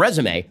on a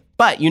resume.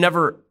 But you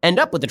never end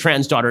up with a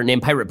trans daughter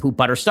named Pirate Poop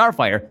Butter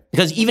Starfire,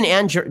 because even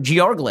Anne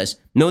Georgelis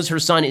knows her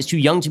son is too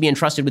young to be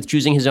entrusted with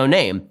choosing his own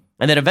name,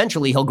 and that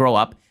eventually he'll grow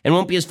up and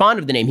won't be as fond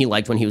of the name he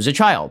liked when he was a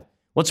child.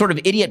 What sort of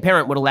idiot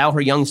parent would allow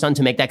her young son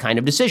to make that kind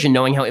of decision,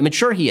 knowing how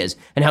immature he is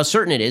and how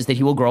certain it is that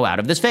he will grow out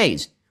of this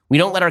phase? We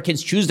don't let our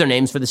kids choose their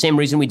names for the same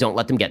reason we don't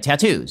let them get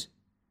tattoos.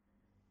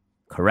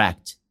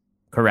 Correct.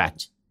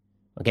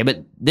 Okay,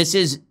 but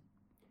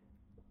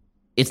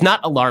it's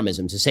not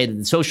alarmism to say that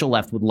the social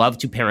left would love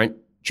to parent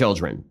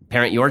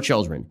your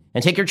children,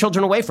 and take your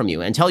children away from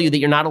you and tell you that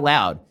you're not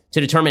allowed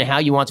to determine how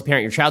you want to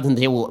parent your child, and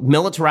they will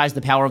militarize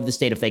the power of the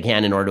state if they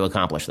can in order to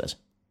accomplish this.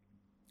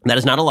 That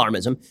is not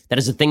alarmism. That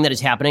is a thing that is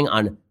happening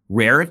on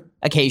rare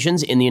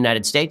occasions in the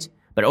United States.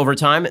 But over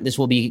time, this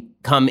will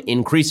become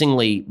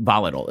increasingly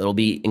volatile. It'll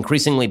be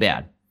increasingly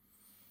bad.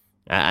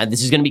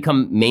 This is going to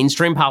become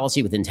mainstream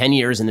policy within 10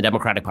 years in the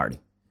Democratic Party.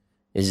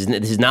 This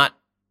is not,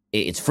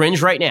 it's fringe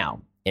right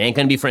now. It ain't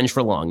going to be fringe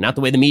for long. Not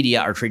the way the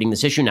media are treating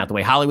this issue, not the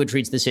way Hollywood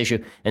treats this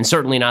issue, and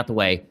certainly not the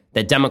way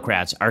that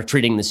Democrats are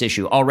treating this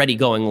issue, already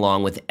going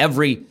along with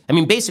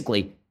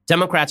basically,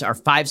 Democrats are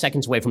 5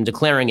 seconds away from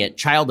declaring it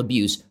child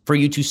abuse for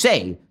you to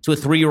say to a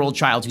 3-year-old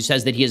child who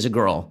says that he is a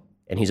girl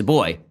and he's a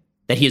boy,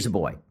 that he is a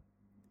boy.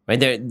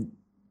 Right?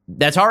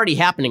 That's already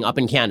happening up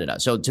in Canada.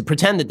 So to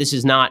pretend that this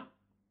is not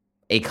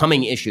a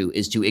coming issue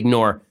is to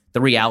ignore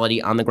the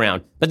reality on the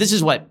ground. But this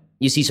is what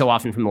you see so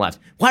often from the left.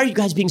 Why are you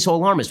guys being so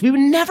alarmist? We would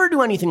never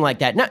do anything like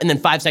that. And then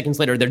 5 seconds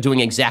later, they're doing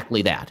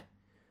exactly that.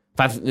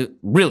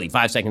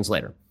 5 seconds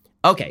later.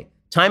 Okay,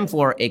 time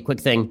for a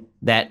quick thing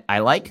that I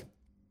like,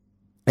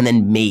 and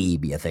then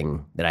maybe a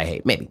thing that I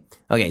hate. Maybe.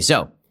 Okay,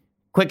 so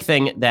quick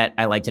thing that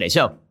I like today.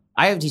 So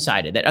I have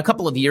decided that a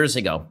couple of years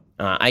ago,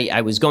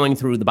 I was going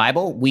through the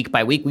Bible week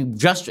by week.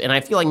 And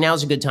I feel like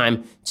now's a good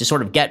time to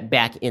sort of get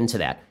back into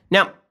that.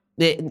 Now,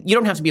 you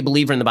don't have to be a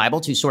believer in the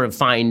Bible to sort of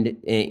find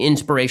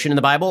inspiration in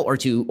the Bible or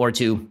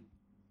to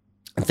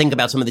think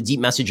about some of the deep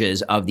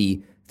messages of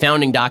the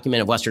founding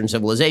document of Western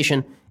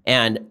civilization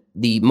and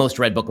the most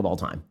read book of all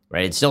time,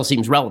 right? It still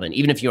seems relevant,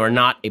 even if you are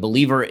not a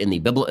believer in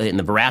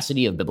the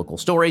veracity of biblical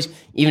stories,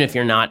 even if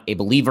you're not a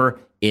believer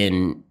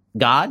in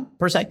God,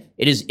 per se.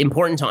 It is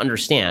important to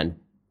understand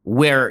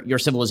where your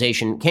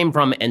civilization came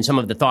from and some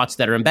of the thoughts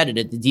that are embedded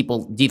at the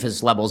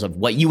deepest levels of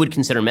what you would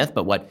consider myth,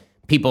 but what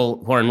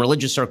people who are in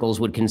religious circles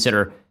would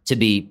consider to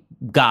be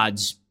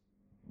God's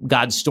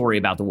story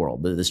about the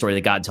world, the story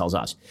that God tells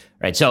us,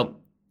 right? So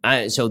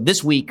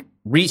this week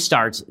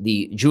restarts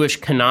the Jewish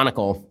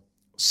canonical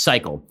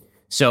cycle.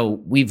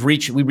 So we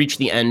reached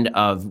the end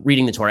of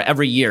reading the Torah.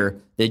 Every year,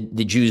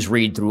 the Jews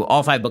read through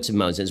all 5 books of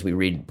Moses. We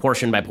read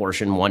portion by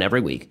portion, one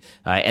every week.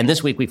 And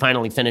this week, we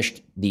finally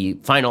finished the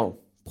final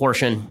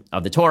portion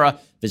of the Torah,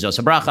 Vizos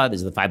HaBracha.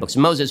 These are the 5 books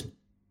of Moses.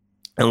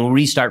 And we'll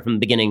restart from the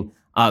beginning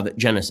of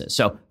Genesis.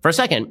 So for a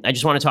second, I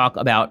just want to talk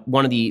about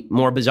one of the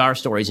more bizarre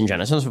stories in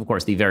Genesis. Of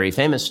course, the very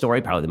famous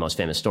story, probably the most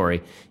famous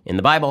story in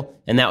the Bible,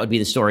 and that would be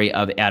the story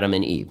of Adam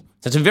and Eve.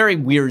 So it's a very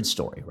weird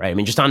story, right? I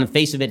mean, just on the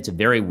face of it, it's a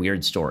very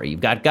weird story.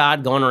 You've got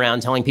God going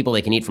around telling people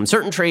they can eat from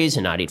certain trees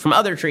and not eat from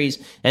other trees.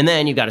 And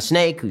then you've got a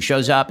snake who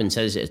shows up and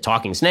says, a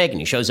talking snake, and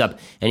he shows up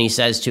and he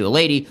says to a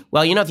lady,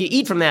 well, if you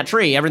eat from that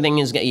tree, you're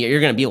going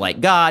to be like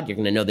God. You're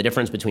going to know the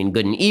difference between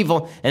good and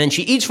evil. And then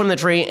she eats from the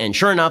tree, and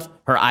sure enough,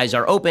 her eyes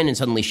are open, and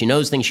suddenly she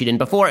knows things she didn't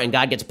before, and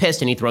God gets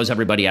pissed and he throws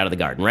everybody out of the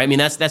garden, right? I mean,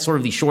 that's sort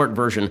of the short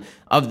version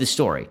of the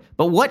story.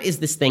 But what is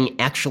this thing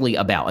actually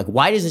about? Like,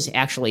 why does this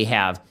actually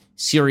have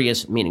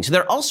serious meaning? So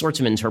there are all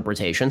sorts of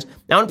interpretations.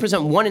 Now I want to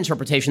present one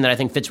interpretation that I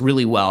think fits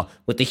really well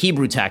with the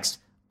Hebrew text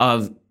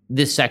of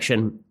this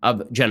section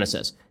of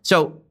Genesis.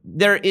 So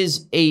there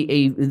is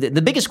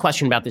the biggest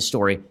question about this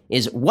story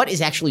is what is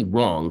actually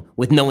wrong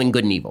with knowing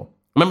good and evil?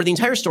 Remember, the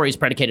entire story is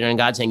predicated on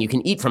God saying you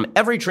can eat from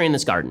every tree in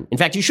this garden. In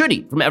fact, you should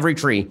eat from every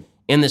tree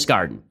in this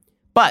garden.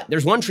 But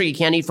there's one tree you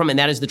can't eat from, and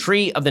that is the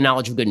tree of the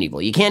knowledge of good and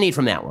evil. You can't eat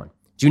from that one.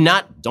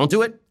 Don't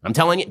do it. I'm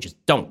telling you,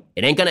 just don't.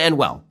 It ain't going to end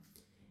well.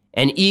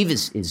 And Eve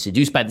is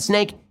seduced by the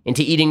snake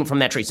into eating from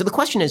that tree. So the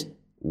question is,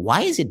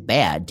 why is it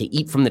bad to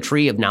eat from the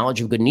tree of knowledge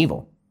of good and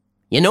evil?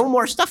 You know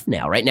more stuff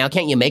now, right? Now,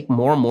 can't you make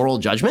more moral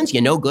judgments? You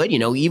know good, you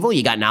know evil,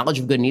 you got knowledge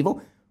of good and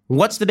evil.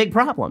 What's the big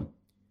problem?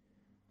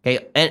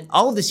 Okay, and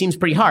all of this seems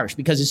pretty harsh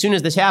because as soon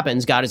as this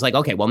happens, God is like,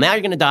 okay, well, now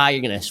you're going to die.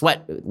 You're going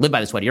to live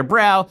by the sweat of your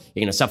brow.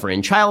 You're going to suffer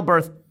in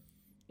childbirth.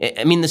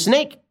 I mean, the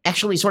snake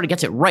actually sort of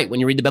gets it right when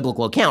you read the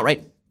biblical account,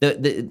 right?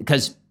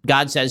 Because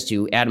God says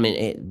to Adam,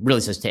 it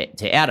really says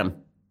to Adam,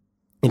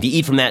 if you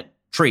eat from that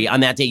tree, on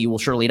that day you will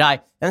surely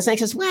die. And the snake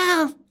says,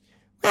 well,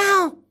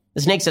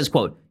 the snake says,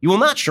 quote, you will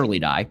not surely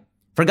die,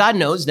 for God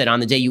knows that on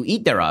the day you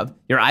eat thereof,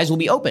 your eyes will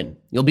be open.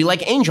 You'll be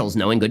like angels,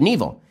 knowing good and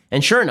evil.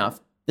 And sure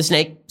enough, the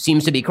snake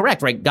seems to be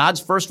correct, right?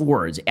 God's first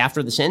words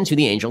after the sin to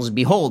the angels is,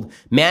 behold,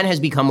 man has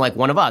become like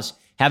one of us,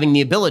 having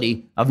the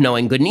ability of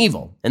knowing good and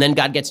evil. And then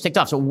God gets ticked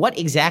off. So what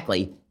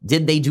exactly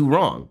did they do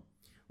wrong?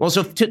 Well,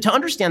 so to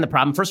understand the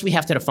problem, first we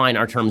have to define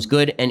our terms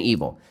good and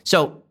evil.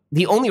 So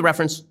the only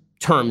reference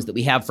terms that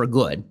we have for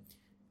good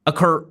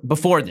occur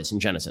before this in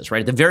Genesis, right?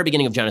 At the very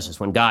beginning of Genesis,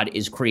 when God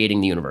is creating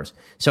the universe.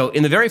 So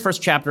in the very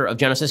first chapter of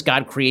Genesis,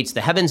 God creates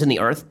the heavens and the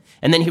earth,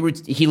 and then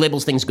he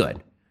labels things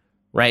good,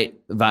 right?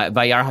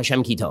 Vayar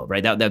Hashem ki tov,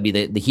 right? That would be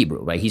the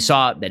Hebrew, right? He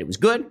saw that it was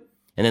good,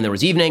 and then there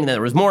was evening, and then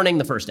there was morning,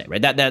 the first day,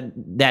 right?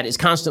 That is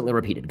constantly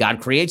repeated.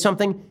 God creates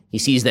something, he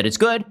sees that it's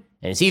good,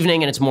 and it's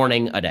evening, and it's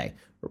morning a day.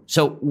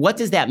 So what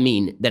does that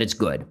mean, that it's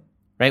good,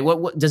 right?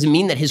 What does it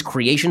mean that his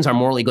creations are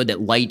morally good,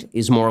 that light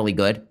is morally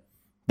good?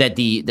 That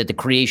the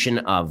creation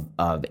of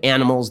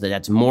animals,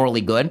 that's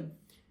morally good?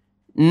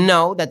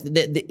 No, that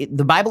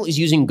the Bible is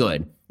using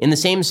good in the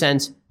same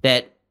sense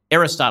that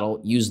Aristotle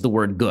used the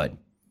word good,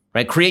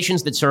 right?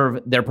 Creations that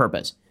serve their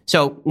purpose.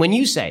 So when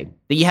you say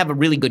that you have a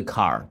really good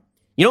car,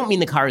 you don't mean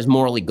the car is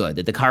morally good,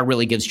 that the car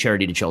really gives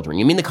charity to children.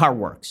 You mean the car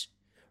works,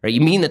 right?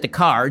 You mean that the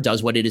car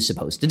does what it is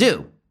supposed to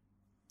do.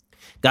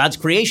 God's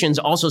creations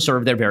also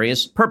serve their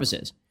various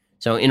purposes.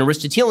 So in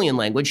Aristotelian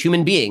language,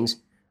 human beings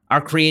are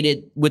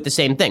created with the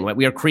same thing, right?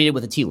 We are created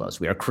with a telos.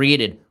 We are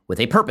created with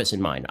a purpose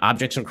in mind.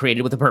 Objects are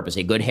created with a purpose.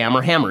 A good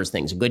hammer hammers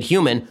things. A good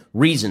human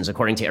reasons,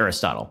 according to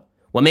Aristotle.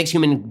 What makes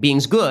human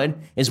beings good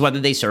is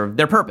whether they serve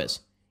their purpose.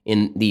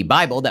 In the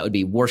Bible, that would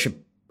be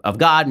worship of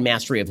God,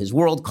 mastery of his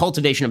world,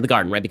 cultivation of the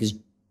garden, right? Because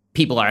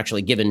people are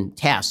actually given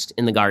tasks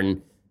in the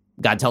garden.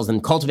 God tells them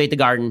to cultivate the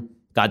garden.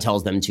 God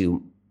tells them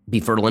to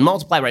be fertile and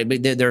multiply, right?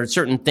 But there are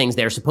certain things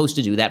they're supposed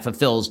to do that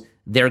fulfills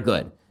their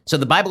good. So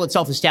the Bible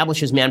itself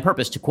establishes man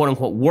purpose to quote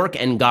unquote work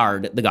and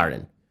guard the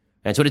garden.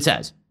 That's what it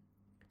says.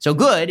 So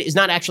good is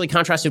not actually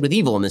contrasted with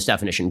evil in this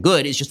definition.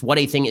 Good is just what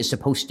a thing is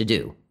supposed to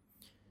do.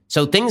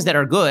 So things that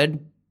are good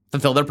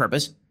fulfill their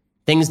purpose.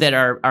 Things that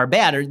are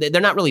bad,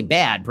 they're not really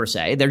bad per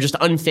se. They're just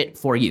unfit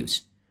for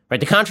use, right?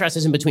 The contrast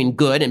isn't between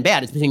good and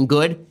bad. It's between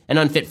good and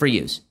unfit for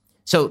use.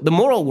 So the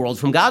moral world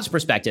from God's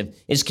perspective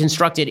is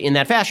constructed in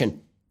that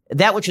fashion.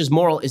 That which is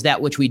moral is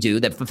that which we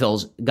do that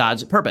fulfills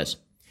God's purpose.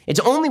 It's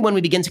only when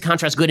we begin to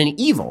contrast good and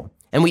evil,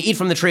 and we eat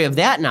from the tree of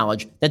that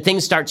knowledge, that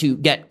things start to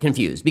get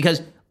confused,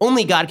 because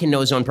only God can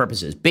know his own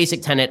purposes.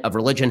 Basic tenet of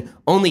religion,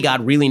 only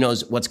God really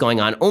knows what's going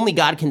on. Only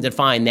God can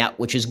define that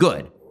which is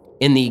good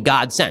in the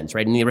God sense,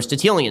 right? In the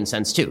Aristotelian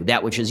sense too,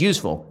 that which is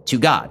useful to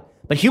God.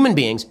 But human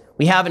beings,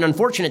 we have an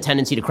unfortunate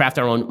tendency to craft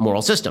our own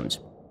moral systems,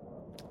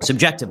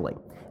 subjectively.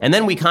 And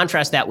then we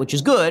contrast that which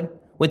is good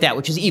with that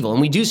which is evil.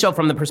 And we do so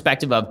from the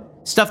perspective of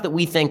stuff that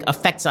we think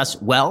affects us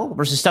well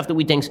versus stuff that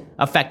we think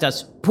affect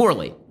us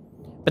poorly.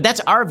 But that's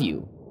our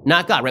view,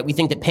 not God, right? We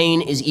think that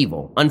pain is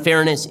evil,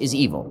 unfairness is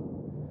evil.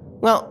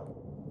 Well,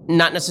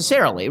 not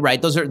necessarily, right?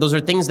 Those are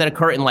things that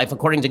occur in life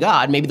according to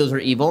God. Maybe those are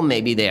evil,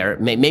 maybe they're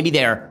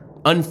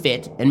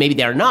unfit, and maybe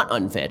they're not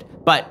unfit,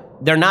 but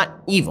they're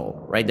not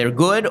evil, right? They're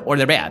good or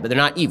they're bad, but they're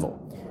not evil.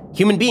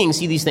 Human beings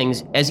see these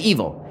things as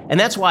evil. And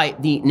that's why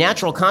the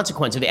natural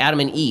consequence of Adam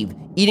and Eve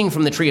eating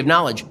from the tree of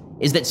knowledge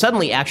is that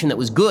suddenly action that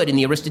was good in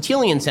the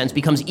Aristotelian sense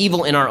becomes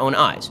evil in our own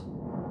eyes.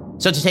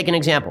 So to take an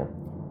example,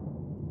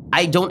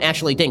 I don't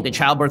actually think that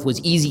childbirth was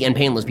easy and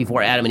painless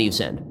before Adam and Eve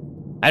sinned.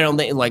 I don't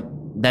think,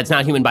 that's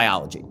not human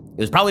biology. It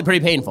was probably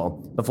pretty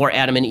painful before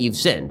Adam and Eve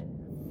sinned.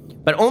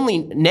 But only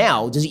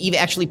now does Eve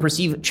actually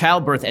perceive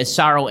childbirth as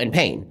sorrow and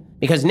pain,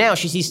 because now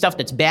she sees stuff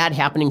that's bad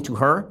happening to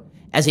her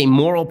as a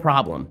moral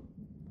problem,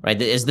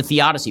 right? As the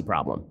theodicy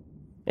problem.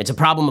 It's a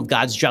problem of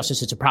God's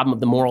justice. It's a problem of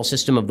the moral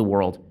system of the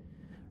world,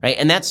 right?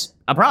 And that's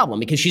a problem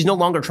because she's no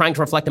longer trying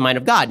to reflect the mind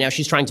of God. Now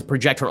she's trying to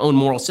project her own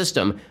moral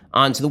system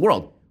onto the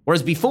world.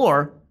 Whereas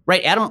before,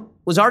 right, Adam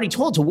was already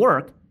told to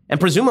work, and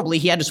presumably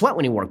he had to sweat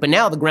when he worked. But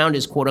now the ground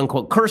is, quote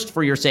unquote, cursed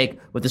for your sake.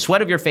 With the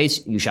sweat of your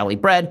face you shall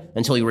eat bread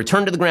until you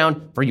return to the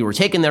ground, for you were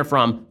taken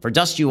therefrom. For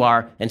dust you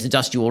are, and to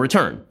dust you will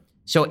return.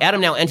 So Adam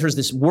now enters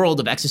this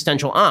world of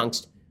existential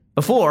angst.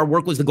 Before,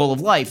 work was the goal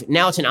of life.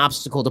 Now it's an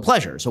obstacle to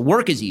pleasure. So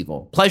work is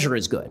evil. Pleasure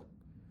is good.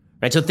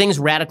 Right? So things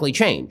radically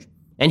change.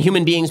 And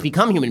human beings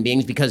become human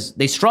beings because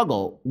they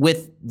struggle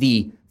with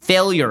the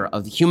failure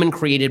of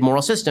human-created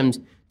moral systems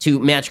to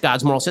match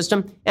God's moral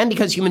system, and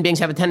because human beings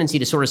have a tendency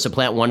to sort of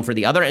supplant one for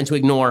the other and to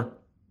ignore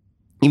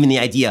even the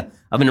idea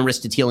of an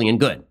Aristotelian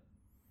good.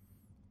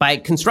 By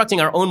constructing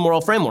our own moral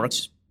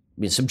frameworks,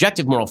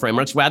 subjective moral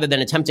frameworks, rather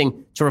than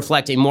attempting to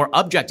reflect a more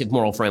objective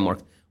moral framework,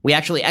 we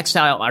actually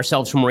exile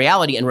ourselves from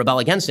reality and rebel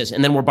against this,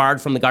 and then we're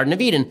barred from the Garden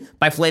of Eden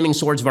by flaming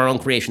swords of our own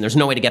creation. There's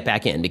no way to get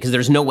back in, because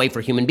there's no way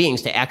for human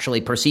beings to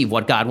actually perceive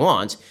what God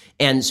wants,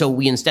 and so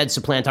we instead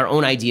supplant our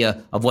own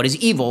idea of what is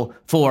evil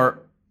for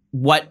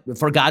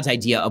God's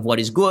idea of what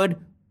is good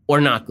or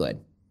not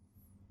good.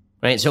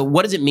 Right? So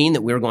what does it mean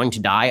that we're going to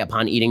die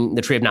upon eating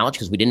the tree of knowledge?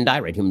 Because we didn't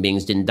die, right? Human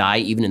beings didn't die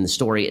even in the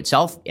story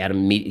itself.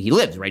 Adam, he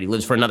lives, right? He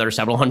lives for another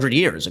several hundred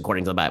years,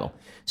 according to the Bible.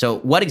 So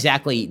what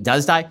exactly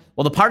does die?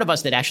 Well, the part of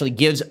us that actually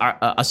gives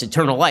us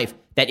eternal life,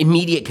 that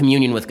immediate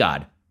communion with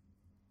God.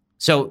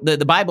 So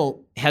the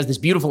Bible has this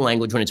beautiful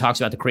language when it talks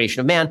about the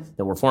creation of man,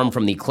 that we're formed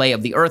from the clay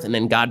of the earth, and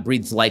then God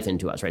breathes life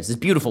into us, right? It's this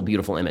beautiful,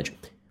 beautiful image.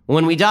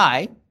 When we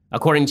die,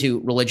 according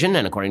to religion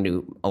and according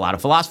to a lot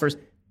of philosophers,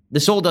 the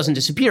soul doesn't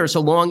disappear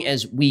so long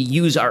as we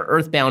use our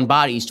earthbound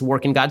bodies to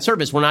work in God's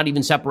service. We're not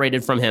even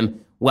separated from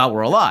him while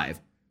we're alive.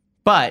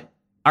 But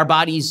our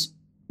bodies,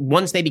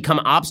 once they become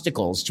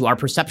obstacles to our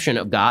perception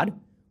of God,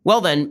 well,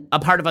 then a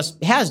part of us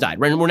has died.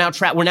 Right? And we're now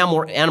trapped. We're now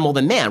more animal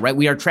than man, right?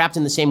 We are trapped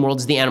in the same world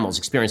as the animals,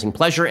 experiencing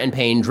pleasure and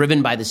pain,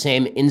 driven by the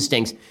same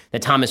instincts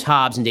that Thomas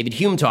Hobbes and David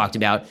Hume talked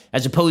about,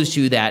 as opposed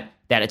to that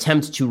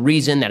attempt to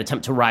reason, that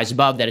attempt to rise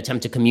above, that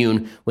attempt to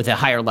commune with a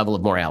higher level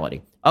of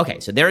morality. Okay,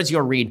 so there is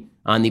your read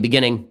on the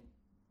beginning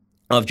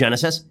of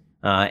Genesis,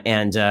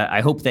 and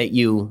I hope that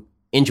you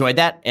enjoyed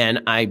that.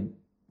 And I,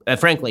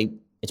 frankly,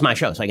 it's my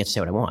show, so I get to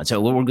say what I want. So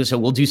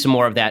we'll do some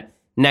more of that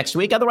next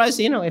week. Otherwise,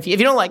 if you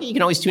don't like it, you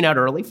can always tune out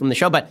early from the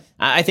show. But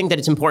I think that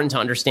it's important to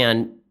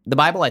understand the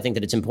Bible. I think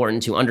that it's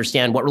important to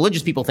understand what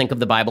religious people think of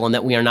the Bible, and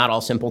that we are not all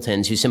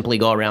simpletons who simply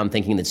go around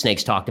thinking that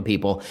snakes talk to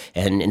people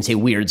and say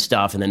weird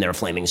stuff, and then there are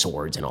flaming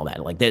swords and all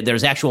that. Like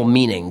there's actual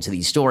meaning to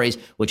these stories,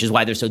 which is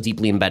why they're so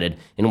deeply embedded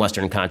in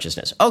Western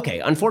consciousness. Okay,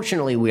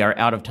 unfortunately, we are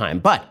out of time,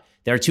 but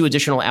there are 2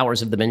 additional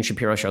hours of the Ben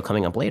Shapiro Show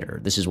coming up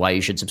later. This is why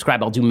you should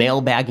subscribe. I'll do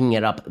mailbagging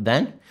it up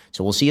then.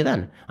 So we'll see you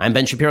then. I'm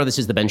Ben Shapiro. This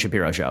is the Ben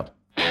Shapiro Show.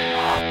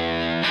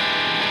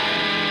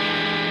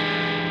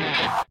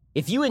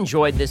 If you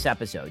enjoyed this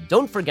episode,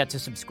 don't forget to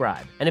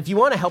subscribe. And if you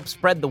want to help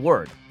spread the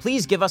word,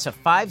 please give us a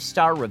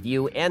 5-star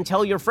review and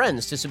tell your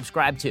friends to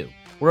subscribe too.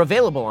 We're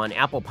available on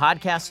Apple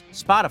Podcasts,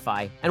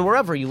 Spotify, and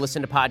wherever you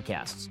listen to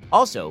podcasts.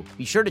 Also,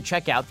 be sure to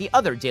check out the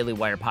other Daily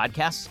Wire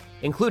podcasts,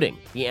 including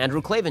The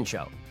Andrew Klavan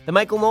Show, The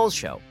Michael Knowles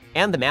Show,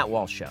 and The Matt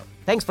Walsh Show.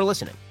 Thanks for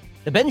listening.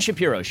 The Ben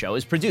Shapiro Show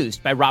is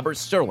produced by Robert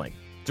Sterling,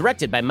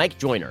 directed by Mike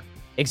Joyner,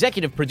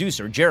 executive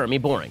producer Jeremy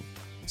Boring,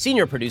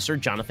 senior producer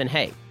Jonathan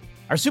Hay.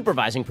 Our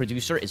supervising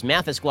producer is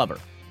Mathis Glover,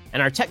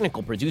 and our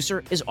technical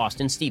producer is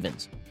Austin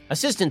Stevens.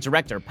 Assistant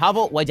director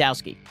Pavel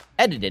Wydowski,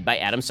 edited by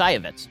Adam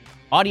Sayevitz.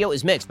 Audio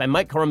is mixed by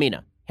Mike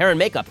Coromina. Hair and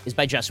makeup is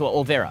by Jesua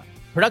Olvera.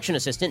 Production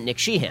assistant Nick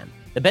Sheehan.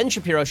 The Ben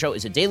Shapiro Show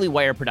is a Daily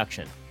Wire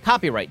production.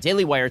 Copyright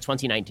Daily Wire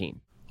 2019.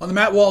 On the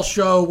Matt Walsh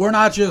Show, we're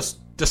not just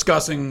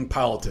discussing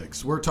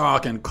politics. We're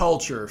talking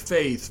culture,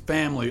 faith,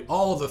 family,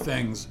 all of the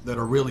things that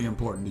are really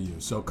important to you.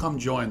 So come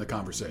join the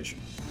conversation.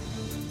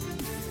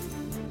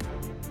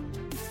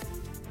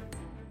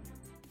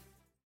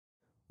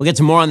 We'll get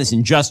to more on this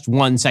in just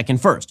 1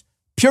 second. First,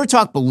 Pure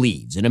Talk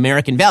believes in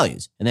American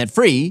values, and that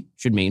free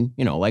should mean,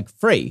 like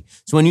free.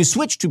 So when you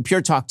switch to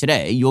Pure Talk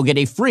today, you'll get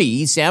a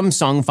free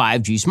Samsung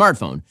 5G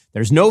smartphone.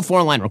 There's no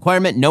 4-line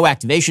requirement, no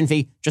activation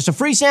fee, just a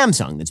free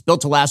Samsung that's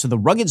built to last with a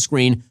rugged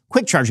screen,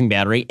 quick charging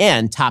battery,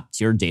 and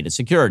top-tier data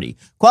security.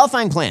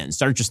 Qualifying plans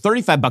start at just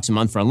 $35 a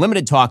month for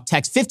unlimited talk,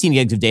 text, 15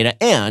 gigs of data,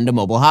 and a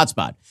mobile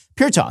hotspot.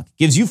 Pure Talk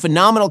gives you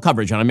phenomenal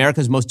coverage on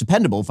America's most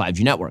dependable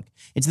 5G network.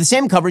 It's the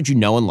same coverage you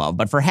know and love,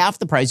 but for half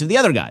the price of the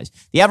other guys.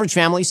 The average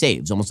family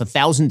saves almost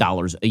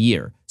 $1,000 a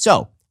year.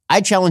 So I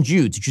challenge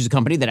you to choose a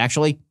company that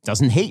actually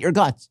doesn't hate your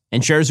guts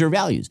and shares your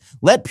values.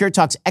 Let Pure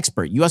Talk's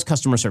expert U.S.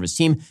 customer service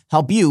team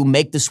help you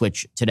make the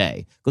switch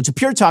today. Go to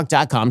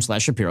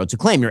puretalk.com/Shapiro to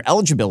claim your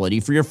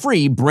eligibility for your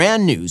free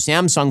brand new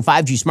Samsung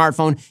 5G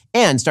smartphone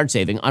and start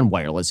saving on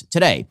wireless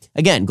today.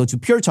 Again, go to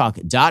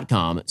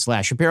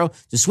puretalk.com/Shapiro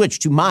to switch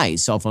to my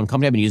cell phone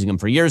company. I've been using them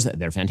for years.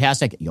 They're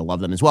fantastic. You'll love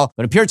them as well.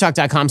 Go to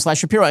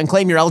puretalk.com/Shapiro and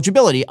claim your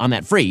eligibility on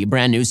that free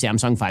brand new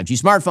Samsung 5G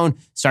smartphone.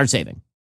 Start saving.